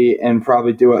movie and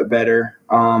probably do it better.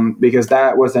 Because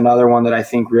that was another one that I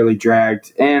think really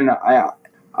dragged. And I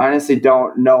honestly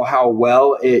don't know how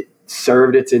well it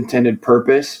served its intended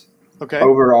purpose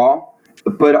overall.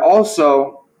 But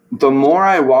also, the more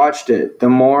I watched it, the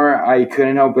more I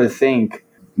couldn't help but think,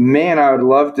 man, I would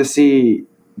love to see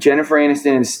Jennifer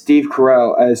Aniston and Steve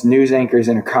Carell as news anchors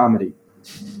in a comedy.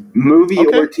 Movie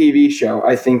or TV show,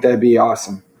 I think that'd be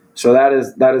awesome. So that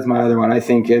is my other one. I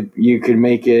think you could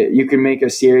make a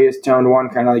serious toned one,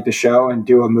 kind of like the show, and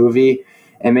do a movie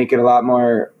and make it a lot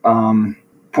more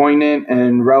poignant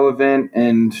and relevant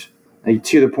and like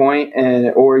to the point,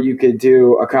 or you could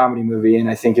do a comedy movie, and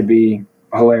I think it'd be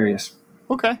hilarious.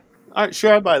 Okay. All right,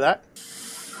 sure, I'd buy that.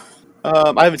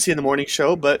 I haven't seen The Morning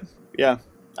Show, but yeah,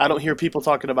 I don't hear people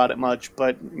talking about it much,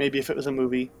 but maybe if it was a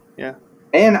movie, yeah.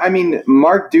 And I mean,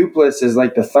 Mark Duplass is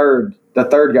like the third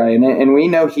guy in it, and we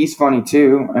know he's funny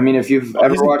too. I mean, if you've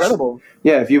ever watched, incredible.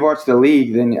 If you've watched The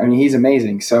League, then I mean, he's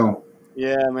amazing. So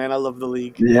yeah, man, I love The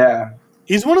League. Yeah,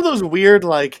 he's one of those weird,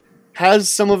 like, has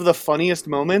some of the funniest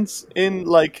moments in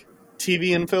like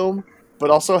TV and film,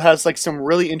 but also has like some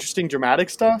really interesting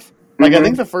dramatic stuff. Like, I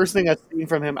think the first thing I've seen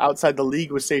from him outside The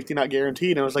League was Safety Not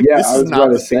Guaranteed, and I was like, this is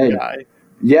not the same guy.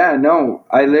 Yeah, no,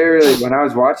 I literally, when I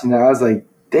was watching that, I was like,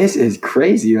 this is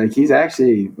crazy. Like, he's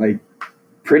actually, like,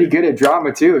 pretty good at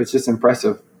drama, too. It's just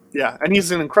impressive. Yeah, and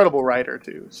he's an incredible writer,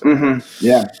 too. So.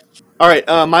 Yeah. All right,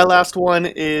 my last one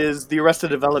is the Arrested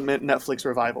Development Netflix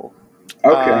revival.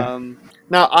 Okay.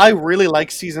 Now, I really like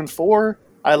Season 4.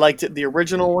 I liked it the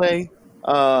original way.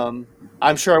 I'm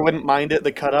sure I wouldn't mind it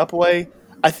the cut-up way.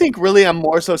 I think really I'm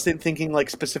more so thinking like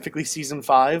specifically Season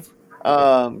 5.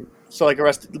 So like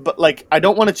Arrested, but like I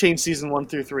don't want to change Season 1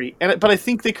 through 3, but I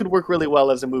think they could work really well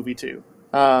as a movie too.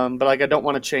 But like I don't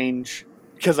want to change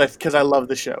because I love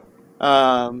the show.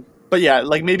 But yeah,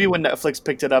 like maybe when Netflix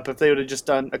picked it up, if they would have just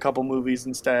done a couple movies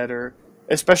instead, or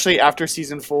especially after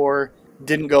Season 4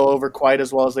 didn't go over quite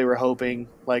as well as they were hoping,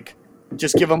 like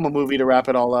just give them a movie to wrap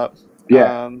it all up.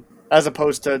 Yeah. As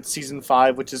opposed to Season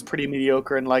 5, which is pretty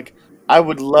mediocre, and like I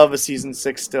would love a Season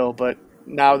 6 still, but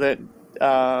now that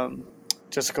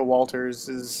Jessica Walters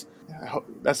is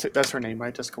that's her name,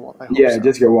 right? Jessica Walters. Yeah, so.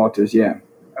 Jessica Walters. Yeah.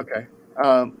 Okay.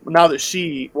 Now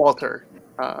that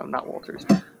not Walters.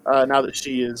 Now that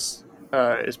she is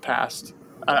passed,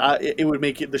 it would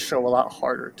make the show a lot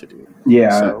harder to do.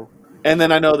 Yeah. So, and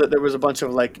then I know that there was a bunch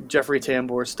of like Jeffrey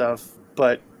Tambor stuff,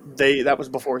 but that was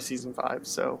before Season 5.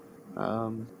 So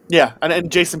yeah,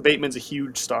 and Jason Bateman's a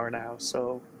huge star now,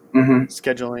 so.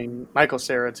 Scheduling Michael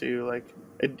Cera too, like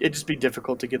it'd just be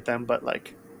difficult to get them, but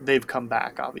like they've come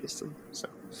back obviously. So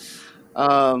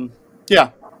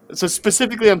yeah. So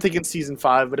specifically I'm thinking Season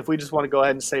 5, but if we just want to go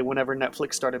ahead and say whenever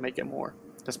Netflix started making more,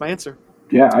 that's my answer.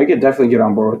 Yeah, I could definitely get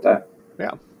on board with that.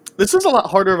 Yeah. This is a lot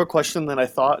harder of a question than I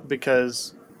thought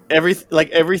because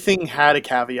everything had a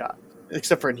caveat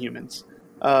except for Inhumans.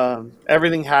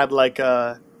 Everything had like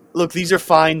look, these are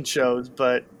fine shows,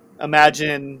 but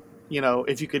imagine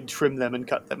if you could trim them and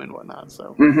cut them and whatnot.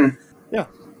 So, yeah.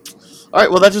 All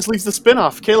right, well, that just leaves the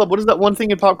spinoff. Caleb, what is that one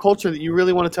thing in pop culture that you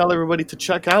really want to tell everybody to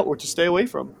check out or to stay away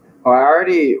from?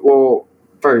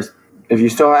 First, if you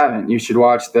still haven't, you should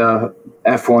watch the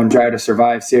F1 Drive to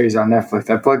Survive series on Netflix.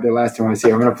 I plugged it last time I was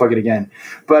here. I'm going to plug it again.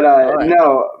 But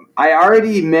no, I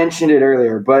already mentioned it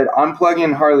earlier, but I'm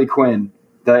plugging Harley Quinn,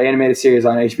 the animated series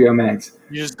on HBO Max.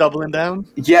 You just doubling down?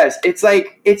 Yes. It's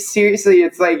like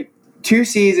 2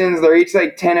 seasons. They're each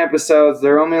like 10 episodes.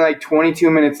 They're only like 22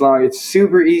 minutes long. It's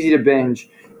super easy to binge.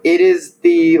 It is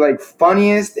the like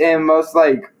funniest and most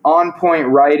like on point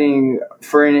writing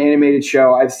for an animated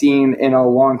show I've seen in a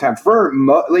long time. For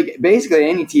like basically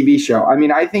any TV show. I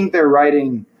mean, I think they're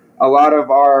writing a lot of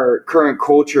our current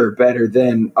culture better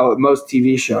than most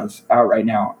TV shows out right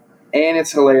now. And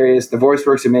it's hilarious. The voice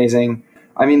work's amazing.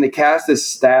 I mean, the cast is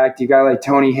stacked. You got like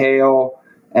Tony Hale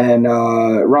and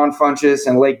Ron Funches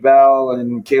and Lake Bell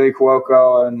and Kaylee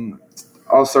Cuoco and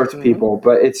all sorts of people.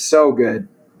 But it's so good.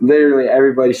 Literally,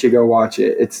 everybody should go watch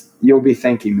it. You'll be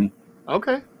thanking me.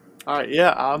 Okay. All right.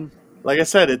 Yeah. Like I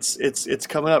said, it's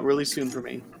coming up really soon for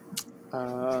me.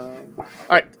 All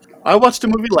right. I watched a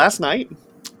movie last night.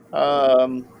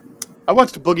 I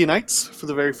watched Boogie Nights for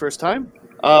the very first time.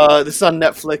 This is on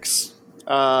Netflix,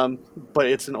 but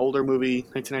it's an older movie,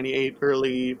 1998,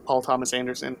 early Paul Thomas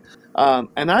Anderson.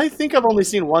 And I think I've only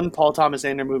seen one Paul Thomas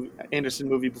Anderson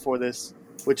movie before this,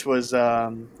 which was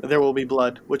There Will Be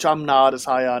Blood, which I'm not as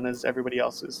high on as everybody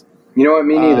else is. You know what?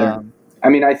 Me neither. I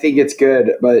mean, I think it's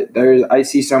good, but I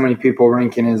see so many people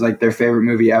ranking it as like their favorite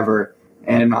movie ever,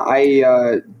 and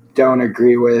I don't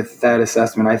agree with that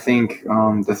assessment. I think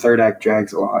the third act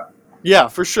drags a lot. Yeah,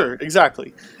 for sure,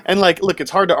 exactly. And like, look,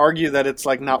 it's hard to argue that it's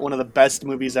like not one of the best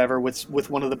movies ever with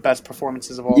one of the best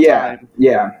performances of all time.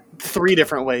 Yeah. 3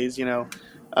 different ways, you know.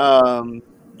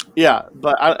 Yeah,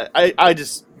 but I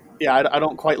just. Yeah, I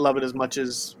don't quite love it as much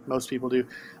as most people do.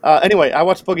 Anyway, I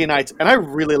watched Boogie Nights, and I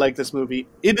really like this movie.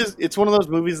 It's one of those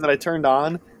movies that I turned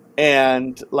on,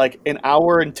 and like an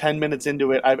hour and 10 minutes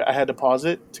into it, I had to pause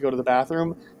it to go to the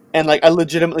bathroom, and like I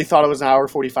legitimately thought it was an hour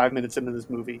 45 minutes into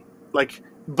this movie. Like,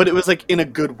 but it was like in a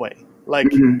good way. Like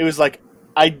It was like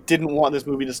I didn't want this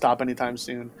movie to stop anytime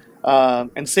soon.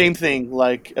 And same thing,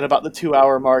 like at about the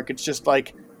 2-hour mark, it's just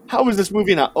like, how is this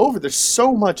movie not over? There's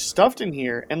so much stuff in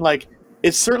here, and like.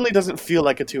 It certainly doesn't feel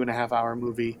like a 2.5-hour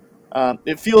movie.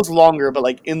 It feels longer, but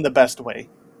like in the best way.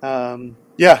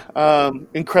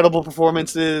 Incredible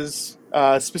performances,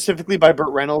 specifically by Burt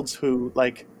Reynolds, who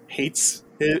like hates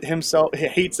himself. He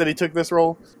hates that he took this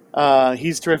role.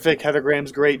 He's terrific. Heather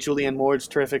Graham's great. Julianne Moore's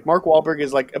terrific. Mark Wahlberg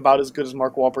is like about as good as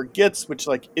Mark Wahlberg gets, which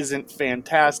like isn't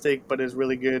fantastic, but is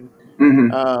really good.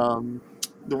 Mm-hmm.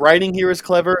 The writing here is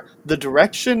clever. The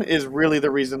direction is really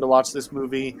the reason to watch this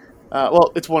movie.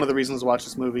 Well, it's one of the reasons to watch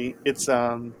this movie. It's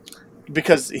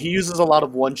because he uses a lot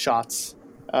of one-shots,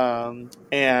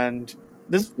 and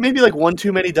there's maybe like one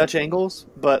too many Dutch angles,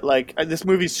 but like this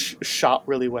movie's shot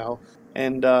really well.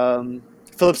 And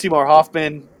Philip Seymour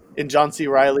Hoffman and John C.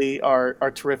 Reilly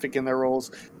are terrific in their roles.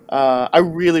 I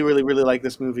really, really, really like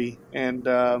this movie, and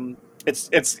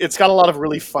it's got a lot of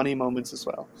really funny moments as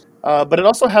well. But it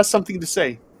also has something to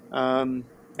say, and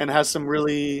has some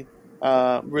really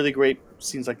really great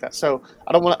scenes like that. So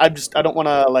I don't want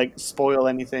to like spoil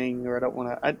anything, or I don't want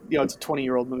to. It's a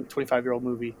 20-year-old movie, 25-year-old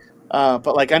movie.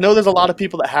 But like I know there's a lot of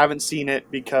people that haven't seen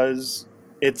it because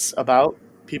it's about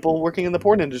people working in the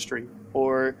porn industry,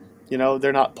 or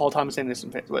they're not Paul Thomas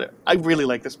Anderson fans. But I really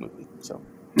like this movie, so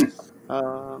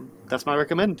that's my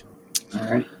recommend. All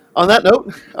right. On that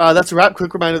note, that's a wrap.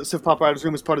 Quick reminder that Civ Pop Writers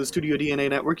Room is part of the Studio DNA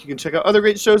Network. You can check out other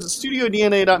great shows at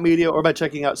studiodna.media or by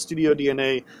checking out Studio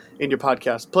DNA in your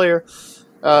podcast player.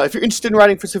 If you're interested in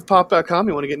writing for civpop.com,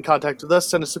 you want to get in contact with us,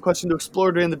 send us a question to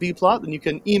explore during the B-plot, then you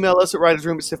can email us at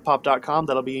writersroom@civpop.com.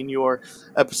 That'll be in your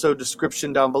episode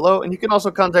description down below. And you can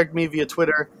also contact me via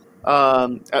Twitter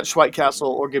at Schweitcastle,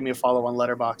 or give me a follow on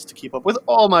Letterboxd to keep up with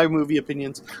all my movie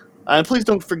opinions. And please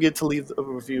don't forget to leave a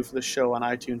review for the show on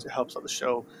iTunes. It helps out the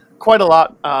show quite a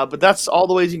lot. But that's all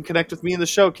the ways you can connect with me in the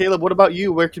show. Caleb, what about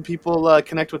you? Where can people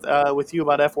connect with you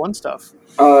about F1 stuff?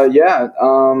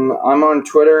 I'm on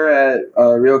Twitter at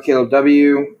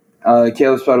RealCalebW.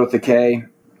 Caleb spelled with a K.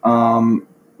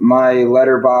 My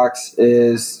letterbox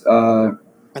is I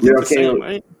think the same,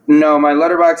 right? No, my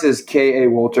letterbox is KA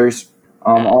Walters,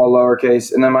 all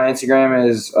lowercase. And then my Instagram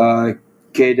is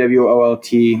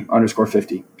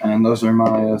KWOLT_50. And those are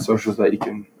my socials that you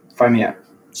can find me at.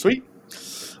 Sweet.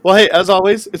 Well, hey, as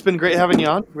always, it's been great having you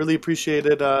on. Really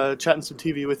appreciated chatting some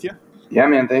TV with you. Yeah,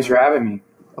 man. Thanks for having me.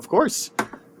 Of course.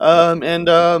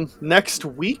 Next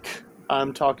week,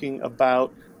 I'm talking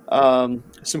about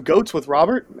some goats with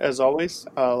Robert, as always.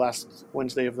 Last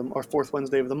Wednesday or fourth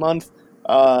Wednesday of the month.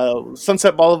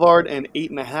 Sunset Boulevard and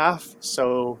 8.5.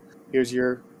 So here's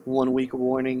your 1 week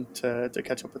warning to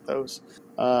catch up with those.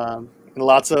 and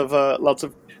lots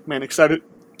of man excited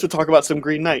to talk about some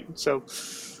Green Knight. So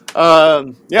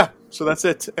yeah, so that's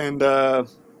it. And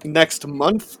next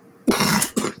month,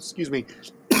 excuse me,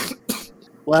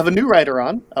 we'll have a new writer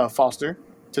on, Foster,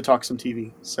 to talk some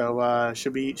TV. So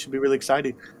should be really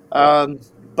exciting.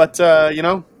 But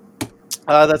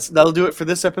that'll do it for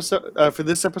this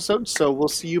episode. So we'll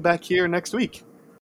see you back here next week.